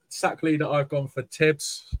 Sack leader, I've gone for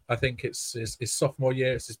Tibbs. I think it's his sophomore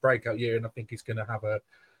year, it's his breakout year, and I think he's going to have a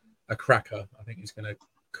cracker. I think he's going to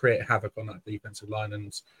create havoc on that defensive line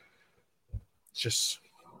and just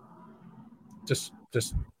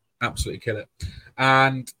absolutely kill it.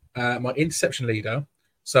 And my interception leader,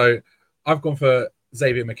 so I've gone for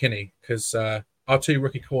Xavier McKinney because our 2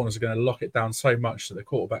 rookie corners are going to lock it down so much that the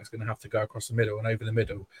quarterback's going to have to go across the middle and over the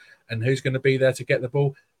middle. And who's going to be there to get the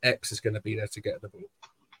ball? X is going to be there to get the ball.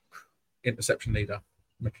 Interception leader,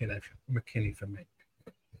 McKinney for me.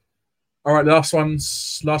 All right, last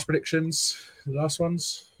predictions. Last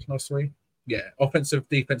 3. Yeah, offensive,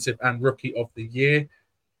 defensive, and rookie of the year.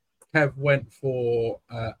 Kev went for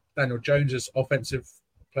Daniel Jones as offensive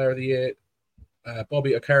player of the year,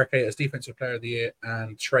 Bobby Okereke as defensive player of the year,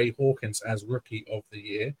 and Trey Hawkins as rookie of the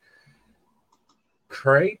year.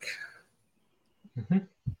 Craig? Mm-hmm.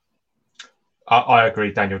 I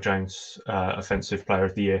agree. Daniel Jones, offensive player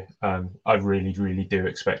of the year. I really, really do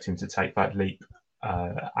expect him to take that leap.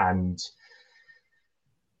 And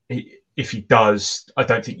if he does, I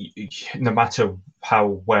don't think, no matter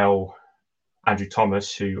how well Andrew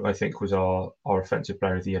Thomas, who I think was our offensive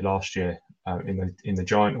player of the year last year in the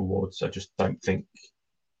Giant Awards. I just don't think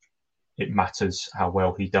it matters how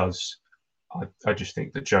well he does. I just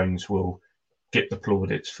think that Jones will get the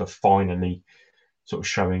plaudits for finally sort of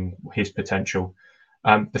showing his potential.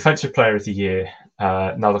 Defensive player of the year,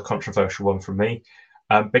 another controversial one from me.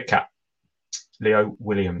 Big Cat, Leo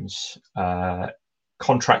Williams.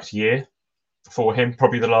 Contract year for him,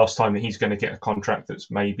 probably the last time that he's going to get a contract that's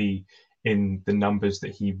maybe in the numbers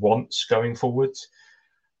that he wants going forward.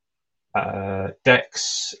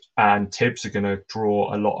 Dex and Tibbs are going to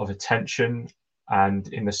draw a lot of attention, and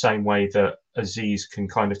in the same way that Aziz can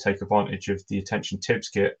kind of take advantage of the attention Tibbs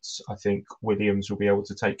gets, I think Williams will be able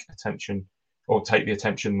to take the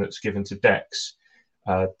attention that's given to Dex.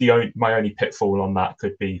 My only pitfall on that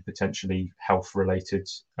could be potentially health related,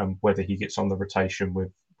 whether he gets on the rotation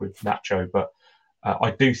with Nacho. But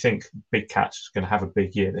I do think Big Cat's going to have a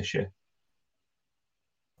big year this year.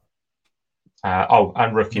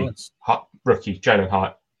 And rookie, Nice. Rookie Jalen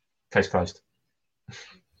Hyatt, case closed.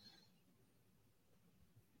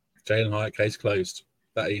 Jalen Hyatt, case closed.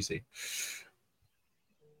 That easy.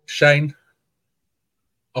 Shane,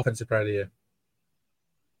 offensive player of the year.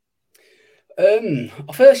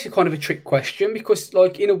 I feel it's kind of a trick question because,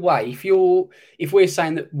 like, in a way, if we're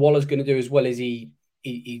saying that Waller's going to do as well as he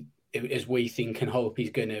as we think and hope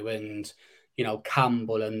he's going to, and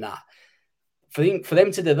Campbell and that, for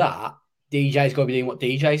them to do that, DJ's got to be doing what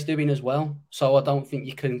DJ's doing as well. So I don't think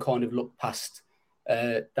you can kind of look past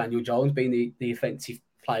Daniel Jones being the offensive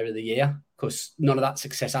player of the year, because none of that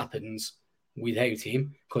success happens without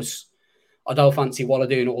him. Because I don't fancy Waller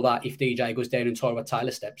doing all that if DJ goes down and Tyrod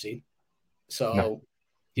Taylor steps in. So,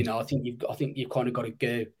 no. I think you've kind of got to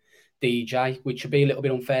go DJ, which would be a little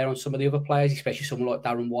bit unfair on some of the other players, especially someone like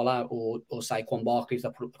Darren Waller or Saquon Barkley, if they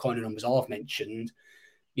put up the kind of numbers I've mentioned.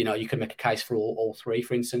 You can make a case for all three,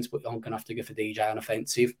 for instance, but I'm going to have to go for DJ on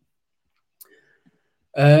offensive.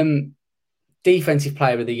 Defensive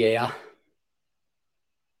player of the year.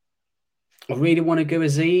 I really want to go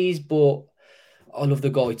Aziz, but I love the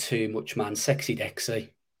guy too much, man. Sexy Dexy.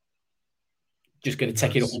 Just going to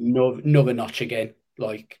take it up another notch again.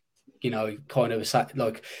 Like, kind of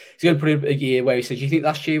like, he's going to put in a year where he says, "You think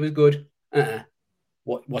last year was good?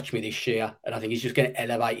 Watch me this year." And I think he's just going to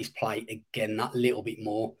elevate his play again that little bit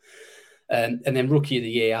more. And then rookie of the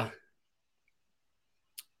year.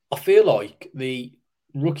 I feel like the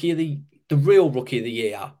real rookie of the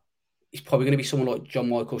year is probably going to be someone like John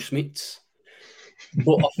Michael Schmitz.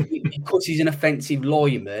 But I think because he's an offensive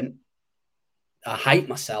lineman, I hate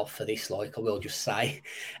myself for this, like I will just say.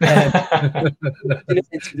 An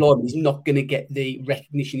offensive lineman, he's not going to get the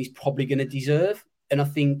recognition he's probably going to deserve. And I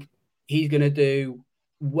think he's going to do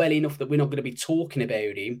well enough that we're not going to be talking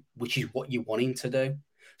about him, which is what you want him to do.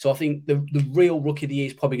 So I think the real rookie of the year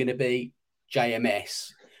is probably going to be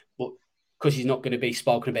JMS, but because he's not going to be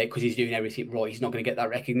spoken about because he's doing everything right, he's not going to get that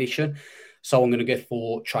recognition. So I'm going to go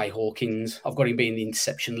for Trey Hawkins. I've got him being the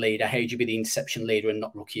interception leader. How would you be the interception leader and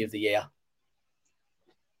not rookie of the year?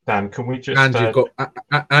 Dan, can we just...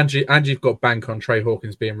 And you've got bank on Trey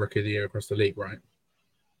Hawkins being rookie of the year across the league, right?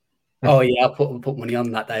 Oh, yeah, I put money on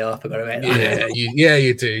that day. I forgot about that. Yeah,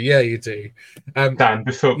 you do. Yeah, you do. Dan,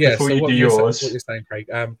 before you do yours... What you're saying, Craig.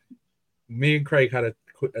 Me and Craig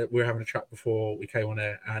we were having a chat before we came on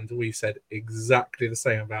air, and we said exactly the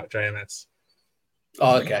same about JMS.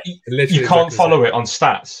 Oh, okay. You can't follow it on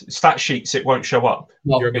stat sheets. It won't show up.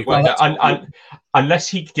 Unless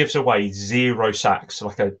he gives away 0 sacks,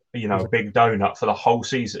 like a big donut for the whole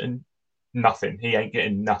season. Nothing. He ain't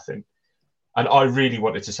getting nothing. And I really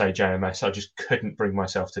wanted to say JMS. I just couldn't bring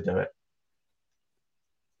myself to do it.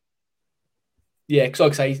 Yeah, because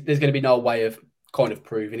like I say, there's going to be no way of kind of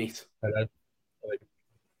proving it.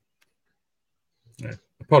 Yeah.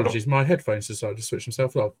 Apologies, my headphones decided to switch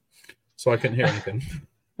themselves off, so I couldn't hear anything.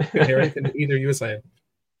 I couldn't hear anything that either of you were saying.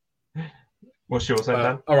 What's yours then,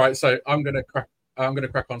 Dan? All right, so I'm gonna crack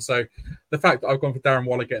on. So the fact that I've gone for Darren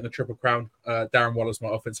Waller getting the triple crown, Darren Waller's my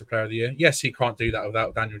offensive player of the year. Yes, he can't do that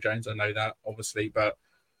without Daniel Jones. I know that, obviously, but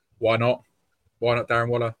why not? Why not Darren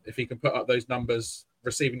Waller? If he can put up those numbers,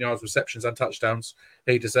 receiving yards, receptions, and touchdowns,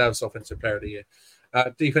 he deserves offensive player of the year.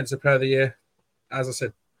 Defensive player of the year, as I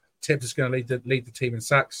said, Tibbs is going to lead the team in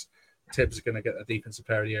sacks. Tibbs is going to get the defensive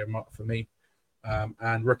player of the year mark for me.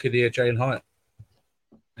 And rookie of the year, Jalen Hyatt.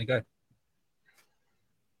 There you go.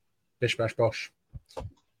 Bish, bash, bosh.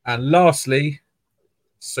 And lastly,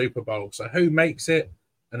 Super Bowl. So who makes it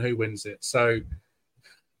and who wins it? So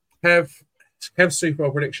Kev's Super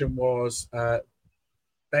Bowl prediction was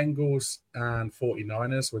Bengals and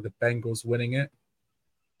 49ers, with the Bengals winning it.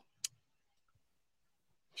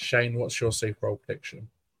 Shane, what's your Super Bowl prediction?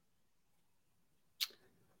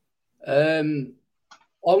 I'm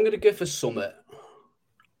going to go for Summit.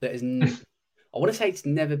 That is, I want to say it's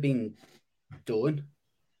never been done.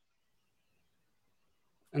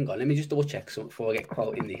 Hang on, let me just double check something before I get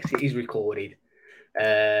quoted in this. It is recorded.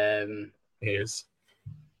 It is.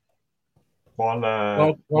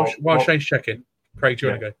 While Shane's checking, Craig, do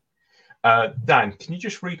you want to go? Dan, can you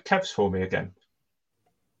just read Kev's for me again?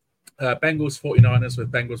 Bengals 49ers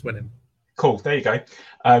with Bengals winning. Cool. There you go.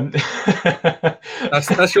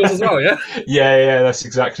 That's yours as well, yeah? Yeah. That's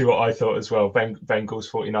exactly what I thought as well. Bengals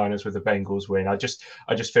 49ers with the Bengals win. I just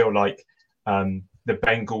feel like the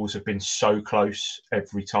Bengals have been so close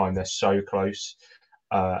every time. They're so close.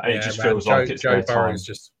 And it just feels like it's their time.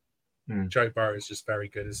 Joe Burrow is just very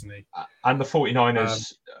good, isn't he? And the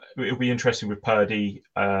 49ers, it'll be interesting with Purdy.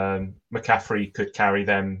 McCaffrey could carry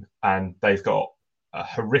them, and they've got a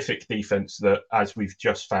horrific defense that, as we've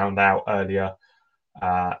just found out earlier,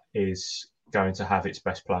 is going to have its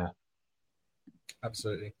best player.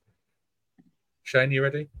 Absolutely. Shane, you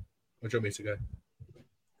ready? Or do you want me to go?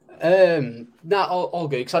 No, I'll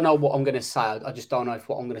go because I know what I'm going to say. I just don't know if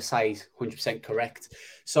what I'm going to say is 100% correct.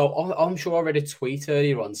 So I'm sure I read a tweet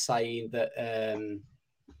earlier on saying that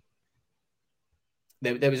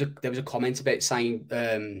there was a comment about saying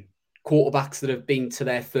quarterbacks that have been to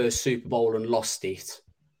their first Super Bowl and lost it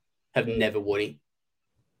have never won it.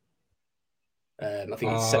 I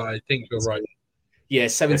think you're right. Yeah,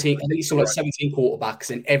 17. I think it's like 17 quarterbacks,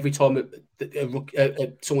 and every time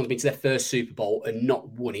someone's been to their first Super Bowl and not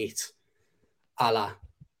won it, a la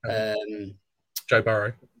Joe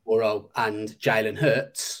Burrow and Jalen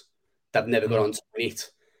Hurts, they've never gone on to win it.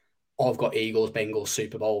 I've got Eagles, Bengals,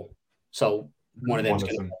 Super Bowl. So one of them's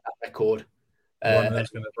going to break that record. One of them's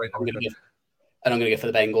going to break that record. And I'm going to go for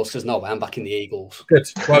the Bengals because no way I'm backing the Eagles. Good.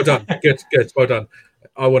 Well done. Good. Well done.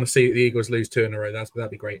 I want to see the Eagles lose 2 in a row. That'd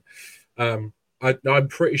be great. I'm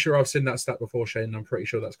pretty sure I've seen that stat before, Shane, and I'm pretty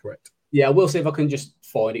sure that's correct. Yeah, we'll see if I can just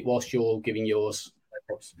find it whilst you're giving yours.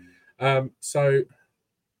 So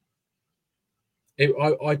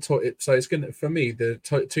I taught it. So it's going to, for me, the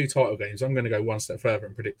 2 title games, I'm going to go one step further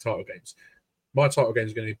and predict title games. My title game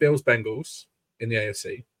is going to be Bills Bengals in the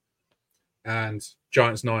AFC and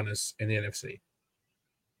Giants Niners in the NFC.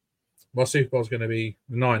 My Super Bowl is going to be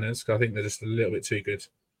the Niners because I think they're just a little bit too good.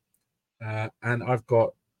 And I've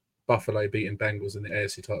got Buffalo beating Bengals in the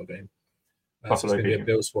AFC title game. Buffalo so beating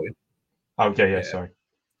Bills 40. Oh yeah, sorry.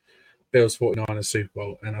 Bills 49ers Super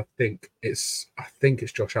Bowl, and I think it's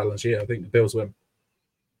Josh Allen's year. I think the Bills win.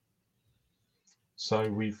 So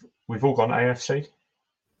we've all gone AFC.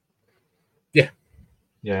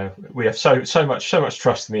 Yeah, we have so much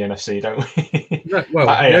trust in the NFC, don't we? No, well,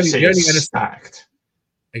 AFC is stacked.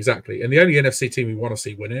 Exactly, and the only NFC team we want to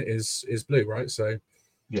see win it is blue, right? So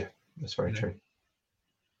yeah, that's very true.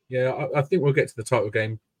 Yeah, I think we'll get to the title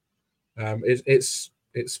game. It's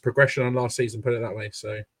progression on last season, put it that way.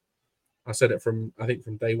 So I said it from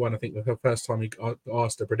day one. I think the first time I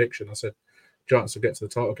asked a prediction, I said Giants will get to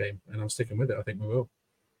the title game, and I'm sticking with it. I think we will.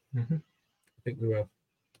 Mm-hmm. I think we will.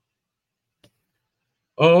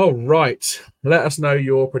 All right. Let us know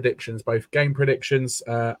your predictions, both game predictions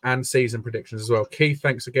and season predictions as well. Keith,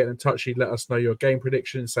 thanks for getting in touch. You let us know your game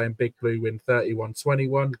predictions, saying Big Blue win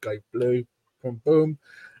 31-21. Go Blue. Boom, boom.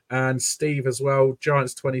 And Steve as well.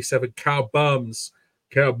 Giants 27. Cow bums,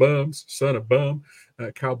 son of bum.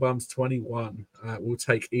 Cow bums 21. We'll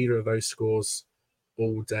take either of those scores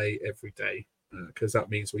all day, every day, because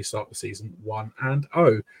that means we start the season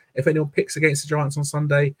 1-0. If anyone picks against the Giants on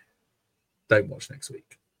Sunday, don't watch next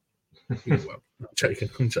week. You're welcome. I'm joking.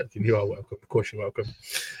 You are welcome. Of course, you're welcome.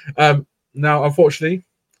 Now, unfortunately,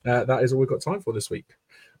 that is all we've got time for this week.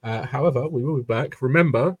 However, we will be back.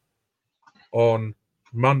 Remember, on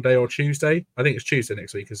Monday or Tuesday. I think it's Tuesday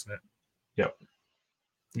next week, isn't it? Yep.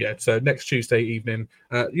 Yeah, so next Tuesday evening,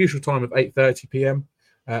 usual time of 8:30 p.m.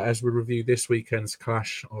 As we review this weekend's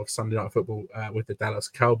clash of Sunday Night Football with the Dallas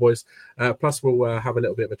Cowboys. Plus, we'll have a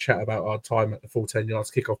little bit of a chat about our time at the full 10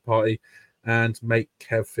 yards kickoff party and make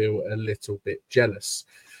Kev feel a little bit jealous.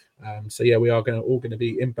 So, yeah, we are all going to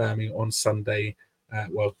be in Birmingham on Sunday.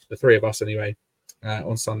 Well, the 3 of us anyway,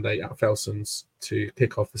 on Sunday at Felson's to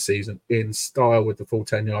kick off the season in style with the full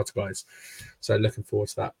 10 yards, guys. So, looking forward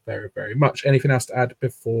to that very, very much. Anything else to add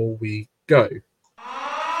before we go?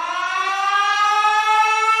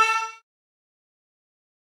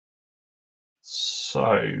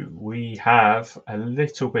 So we have a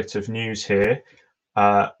little bit of news here.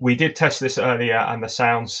 We did test this earlier and the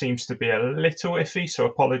sound seems to be a little iffy, so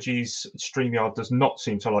apologies. StreamYard does not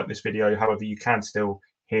seem to like this video. However, you can still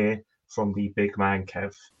hear from the big man,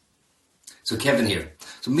 Kev. So Kevin here.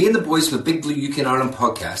 So me and the boys from the Big Blue UK and Ireland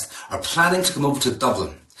podcast are planning to come over to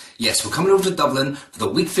Dublin. Yes, we're coming over to Dublin for the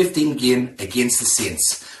Week 15 game against the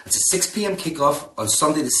Saints. It's a 6 p.m. kickoff on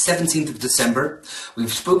Sunday the 17th of December.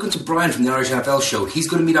 We've spoken to Brian from the Irish NFL show. He's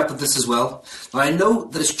going to meet up with us as well. Now, I know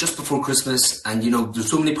that it's just before Christmas and,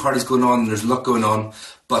 there's so many parties going on and there's a lot going on,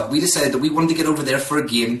 but we decided that we wanted to get over there for a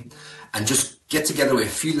game and just get together with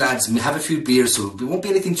a few lads and have a few beers, so it won't be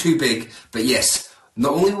anything too big. But yes,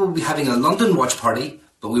 not only will we be having a London watch party,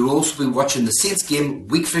 but we will also be watching the Saints game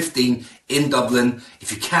Week 15 in Dublin.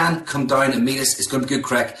 If you can, come down and meet us. It's going to be good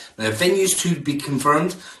crack. Now, the venue's to be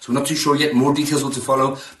confirmed, so we're not too sure yet. More details will to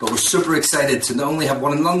follow, but we're super excited to not only have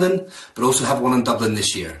one in London, but also have one in Dublin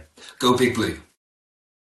this year. Go Big Blue.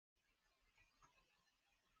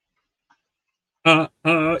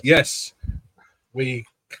 Yes, we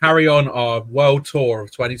carry on our world tour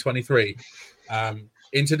of 2023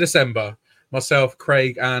 into December. Myself,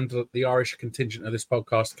 Craig, and the Irish contingent of this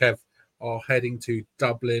podcast, Kev, are heading to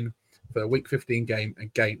Dublin for the Week 15 game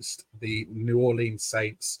against the New Orleans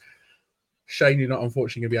Saints. Shane, you're not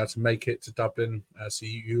unfortunately going to be able to make it to Dublin, so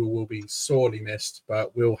you will be sorely missed,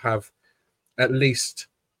 but we'll have at least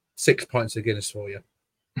 6 pints of Guinness for you.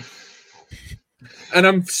 And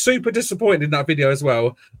I'm super disappointed in that video as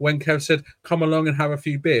well when Kev said, come along and have a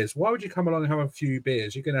few beers. Why would you come along and have a few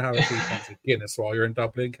beers? You're going to have a few pints of Guinness while you're in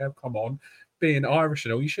Dublin, Kev. Come on. Being Irish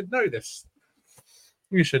and all, you should know this.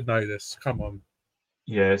 You should know this. Come on.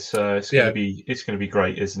 Yeah, it's going to be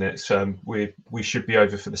great, isn't it? So we should be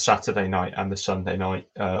over for the Saturday night and the Sunday night.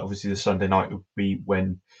 Obviously, the Sunday night would be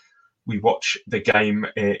when we watch the game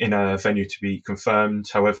in a venue to be confirmed.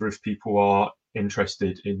 However, if people are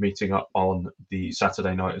interested in meeting up on the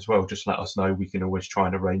Saturday night as well, just let us know. We can always try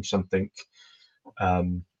and arrange something.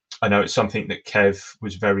 I know it's something that Kev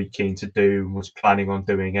was very keen to do and was planning on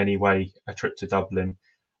doing anyway, a trip to Dublin.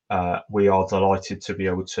 We are delighted to be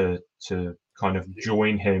able to kind of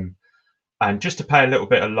join him and just to pay a little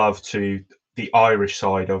bit of love to the Irish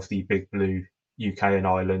side of the Big Blue UK and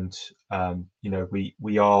Ireland.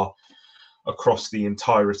 We are across the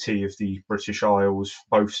entirety of the British Isles,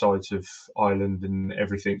 both sides of Ireland and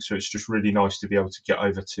everything. So it's just really nice to be able to get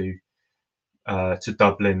over to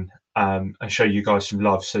Dublin and show you guys some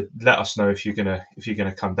love. So let us know if you're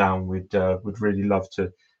gonna come down. We'd really love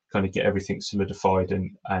to kind of get everything solidified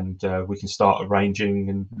and we can start arranging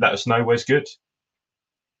and let us know where's good.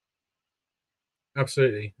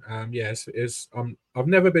 Absolutely. Yes, I've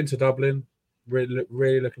never been to Dublin.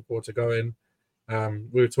 Really looking forward to going.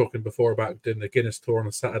 We were talking before about doing the Guinness tour on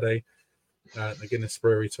a Saturday, the Guinness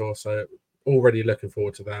Brewery tour. So already looking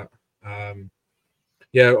forward to that.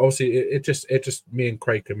 Obviously it just me and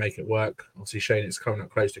Craig can make it work. Obviously, Shane, it's coming up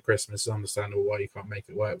close to Christmas. It's understandable why you can't make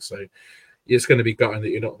it work. So it's going to be gutting that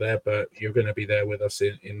you're not there, but you're going to be there with us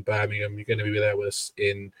in Birmingham. You're going to be there with us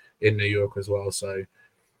in New York as well. So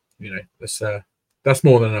that's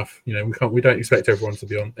more than enough. We don't expect everyone to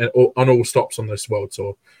be on all stops on this world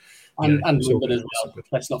tour. And London as well.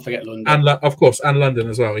 Let's not forget London. And of course, and London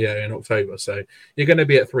as well. Yeah, in October. So you're going to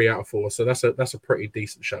be at 3 out of 4. So that's a pretty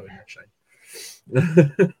decent showing, actually.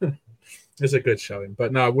 It's a good showing.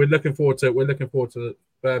 But no, we're looking forward to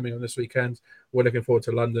Birmingham this weekend. We're looking forward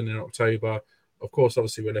to London in October. Of course,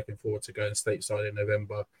 obviously, we're looking forward to going stateside in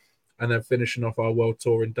November, and then finishing off our world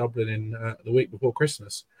tour in Dublin in the week before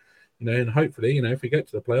Christmas. And hopefully, if we get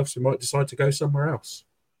to the playoffs, we might decide to go somewhere else.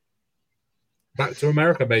 Back to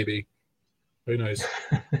America, maybe. Who knows?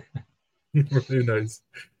 Who knows?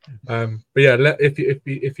 But yeah,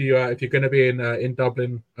 if you're going to be in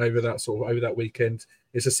Dublin over that weekend,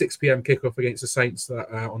 it's a 6 p.m. kickoff against the Saints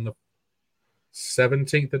on the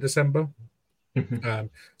 17th of December.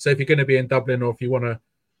 So if you're going to be in Dublin, or if you want to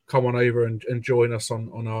come on over and join us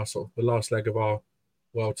on our sort of the last leg of our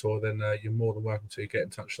world tour, then you're more than welcome to get in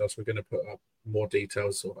touch with us. We're going to put up more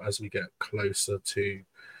details as we get closer to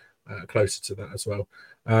that as well.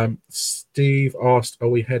 Steve asked, are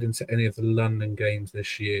we heading to any of the London games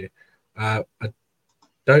this year? I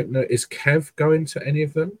don't know. Is Kev going to any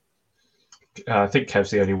of them? I think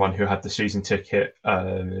Kev's the only one who had the season ticket.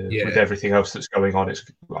 With everything else that's going on,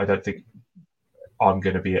 I don't think I'm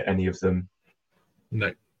going to be at any of them.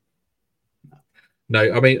 No.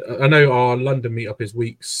 I mean, I know our London meetup is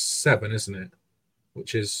week 7, isn't it?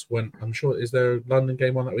 Which is when, I'm sure, is there a London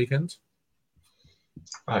game on that weekend?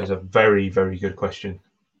 That is a very, very good question.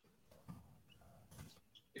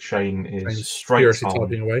 Shane is straight on.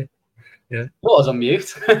 Typing away. Yeah. I was on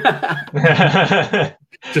mute.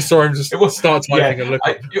 Just saw him start typing and look.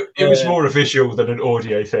 It was more a visual than an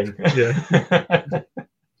audio thing. Yeah.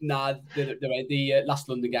 Nah, the last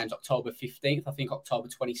London game's October 15th. I think October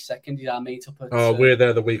 22nd is our meetup. We're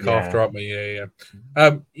there the week Yeah. after, aren't we? Yeah.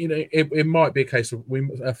 It might be a case of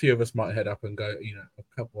a few of us might head up and go. A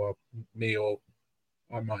couple of me or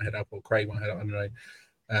I might head up, or Craig might head up. I don't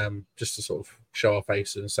know. Just to sort of show our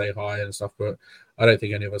face and say hi and stuff. But I don't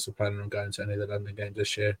think any of us are planning on going to any of the London games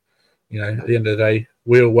this year. At the end of the day,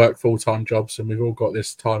 we all work full-time jobs and we've all got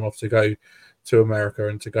this time off to go to America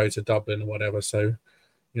and to go to Dublin and whatever. So,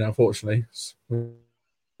 unfortunately, we've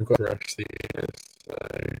got the rest of the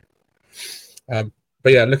year. So,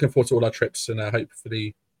 but yeah, looking forward to all our trips and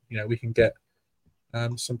hopefully, we can get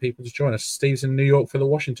some people to join us. Steve's in New York for the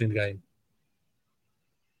Washington game.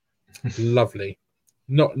 Lovely.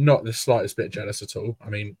 Not the slightest bit jealous at all. I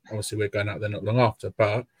mean, obviously we're going out there not long after,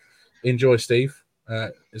 but enjoy, Steve.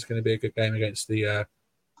 It's going to be a good game against the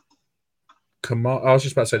I was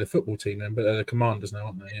just about to say the football team then, but they're the Commanders now,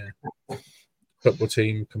 aren't they? Yeah. Football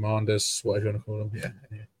team, Commanders, whatever you want to call them. Yeah.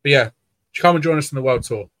 But yeah, come and join us on the World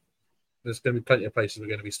Tour. There's going to be plenty of places we're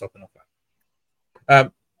going to be stopping off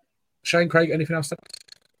at. Shane, Craig, anything else?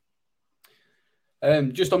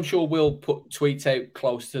 Just I'm sure we'll put tweets out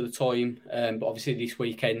close to the time. But obviously this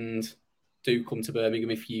weekend, do come to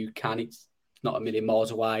Birmingham if you can. It's not a million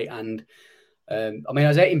miles away. And I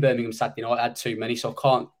was out in Birmingham Saturday night. I had too many, so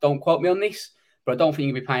don't quote me on this. But I don't think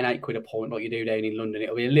you'll be paying £8 a point like you do down in London.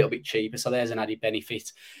 It'll be a little bit cheaper, so there's an added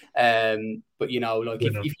benefit. But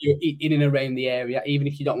if you're in and around the area, even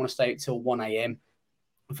if you don't want to stay until 1 a.m.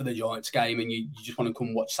 for the Giants game, and you just want to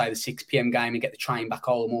come watch, say, the 6 p.m. game and get the train back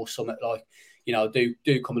home or something,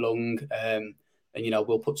 do come along. And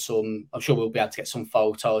we'll put some. I'm sure we'll be able to get some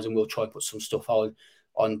photos, and we'll try and put some stuff on.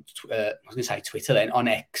 I was going to say Twitter, then on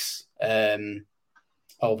X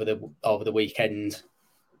over the weekend.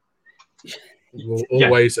 Will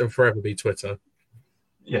always and forever be Twitter.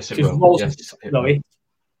 Yes, it will. Yes, it will.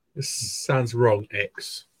 This sounds wrong.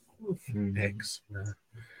 X. X. No.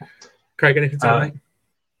 Craig, anything to add, mate?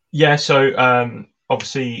 Yeah, so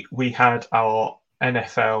obviously we had our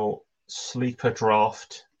NFL sleeper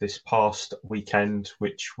draft this past weekend,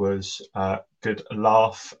 which was a good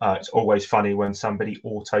laugh. It's always funny when somebody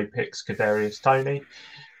auto picks Kadarius Toney.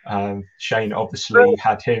 Shane obviously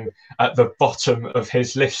had him at the bottom of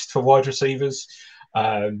his list for wide receivers.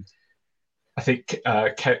 I think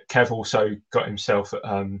Kev also got himself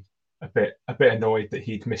a bit annoyed that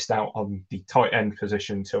he'd missed out on the tight end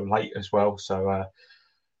position till late as well. So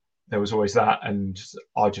there was always that, and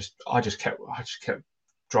I just kept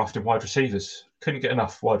drafting wide receivers. Couldn't get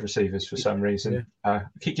enough wide receivers for some reason. Yeah.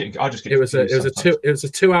 It was a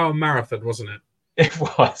 2-hour marathon, wasn't it? It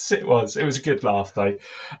was a good laugh though.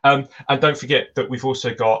 And don't forget that we've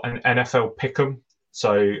also got an NFL Pick'em,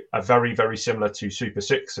 so a very, very similar to Super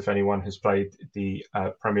 6. If anyone has played the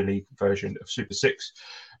Premier League version of Super 6,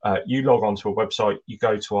 you log on to a website, you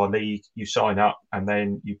go to our league, you sign up, and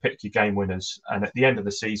then you pick your game winners. And at the end of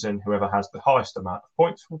the season, whoever has the highest amount of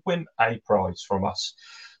points will win a prize from us.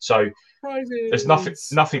 So there's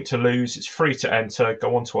nothing to lose. It's free to enter.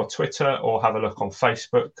 Go onto our Twitter or have a look on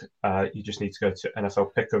Facebook. You just need to go to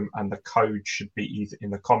NFL Pick'em, and the code should be either in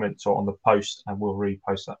the comments or on the post, and we'll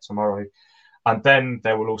repost that tomorrow. And then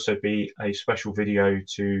there will also be a special video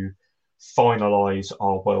to finalise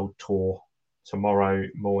our world tour tomorrow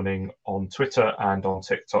morning on Twitter and on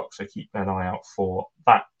TikTok. So keep an eye out for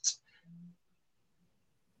that.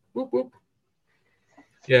 Whoop, whoop.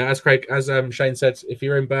 Yeah, as Shane said, if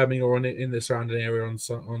you're in Birmingham or in the surrounding area on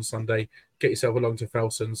Sunday, get yourself along to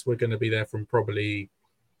Felson's. We're going to be there from probably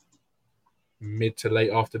mid to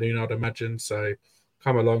late afternoon, I'd imagine. So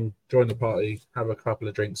come along, join the party, have a couple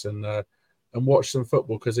of drinks, and watch some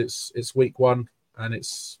football, because it's week 1 and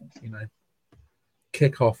it's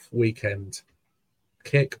kickoff weekend.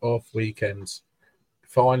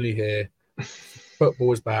 Finally here.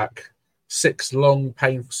 Football is back. 6 long,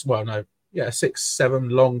 painful. Well, no. Yeah, 6-7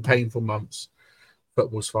 long, painful months.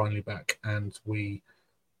 Football's finally back, and we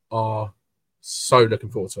are so looking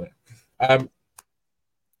forward to it.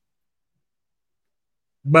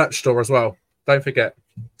 Merch store as well. Don't forget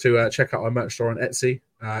to check out our merch store on Etsy,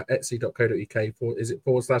 etsy.co.uk. Is it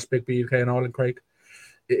 /Big Blue UK and Ireland, Craig?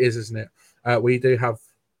 It is, isn't it? We do have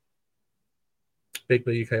Big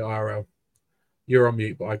Blue UK IRL. You're on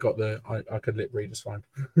mute, but I could lip read, it's fine.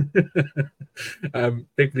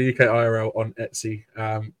 Big Blue UK IRL on Etsy.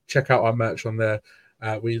 Check out our merch on there.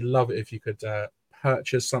 We'd love it if you could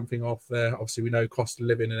purchase something off there. Obviously, we know cost of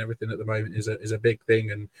living and everything at the moment is a big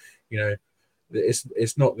thing, and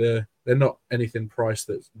it's not they're not anything priced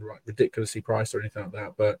that's ridiculously priced or anything like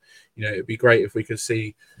that. But it'd be great if we could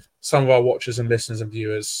see some of our watchers and listeners and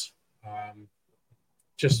viewers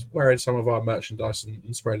just wearing some of our merchandise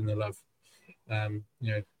and spreading the love.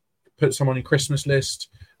 Put some on your Christmas list,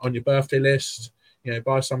 on your birthday list.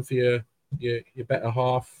 Buy some for your better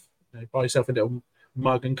half. Buy yourself a little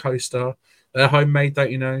mug and coaster. They're homemade,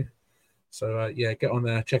 don't you know? So get on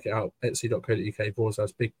there, check it out.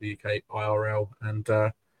 Etsy.co.uk / Big Blue UK IRL,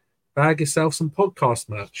 and bag yourself some podcast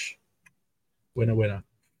merch. Winner.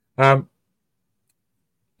 Like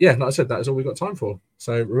I said, that is all we've got time for.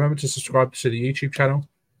 So remember to subscribe to the YouTube channel.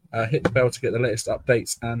 Hit the bell to get the latest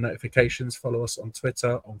updates and notifications. Follow us on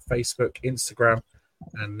Twitter, on Facebook, Instagram,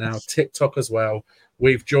 and now TikTok as well.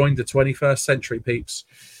 We've joined the 21st century, peeps.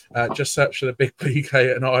 Just search for the Big Blue UK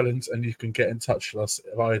and Ireland, and you can get in touch with us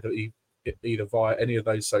either via any of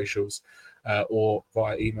those socials or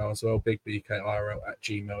via email as well,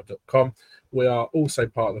 bigblueukirl@gmail.com. We are also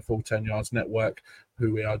part of the Full 10 Yards Network,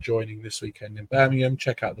 who we are joining this weekend in Birmingham.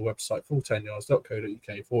 Check out the website,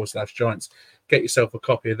 full10yards.co.uk/Giants. Get yourself a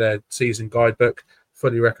copy of their season guidebook.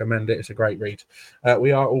 Fully recommend it. It's a great read.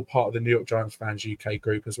 We are all part of the New York Giants Fans UK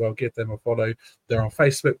group as well. Give them a follow. They're on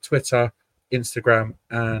Facebook, Twitter, Instagram,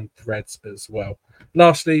 and Threads as well.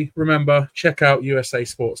 Lastly, remember, check out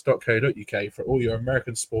usasports.co.uk for all your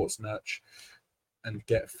American sports merch and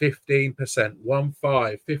get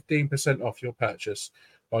 15% off your purchase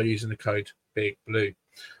by using the code Big Blue.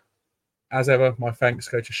 As ever, my thanks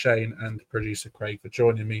go to Shane and producer Craig for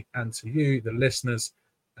joining me, and to you, the listeners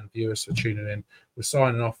and viewers, for tuning in. We're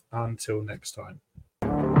signing off until next time.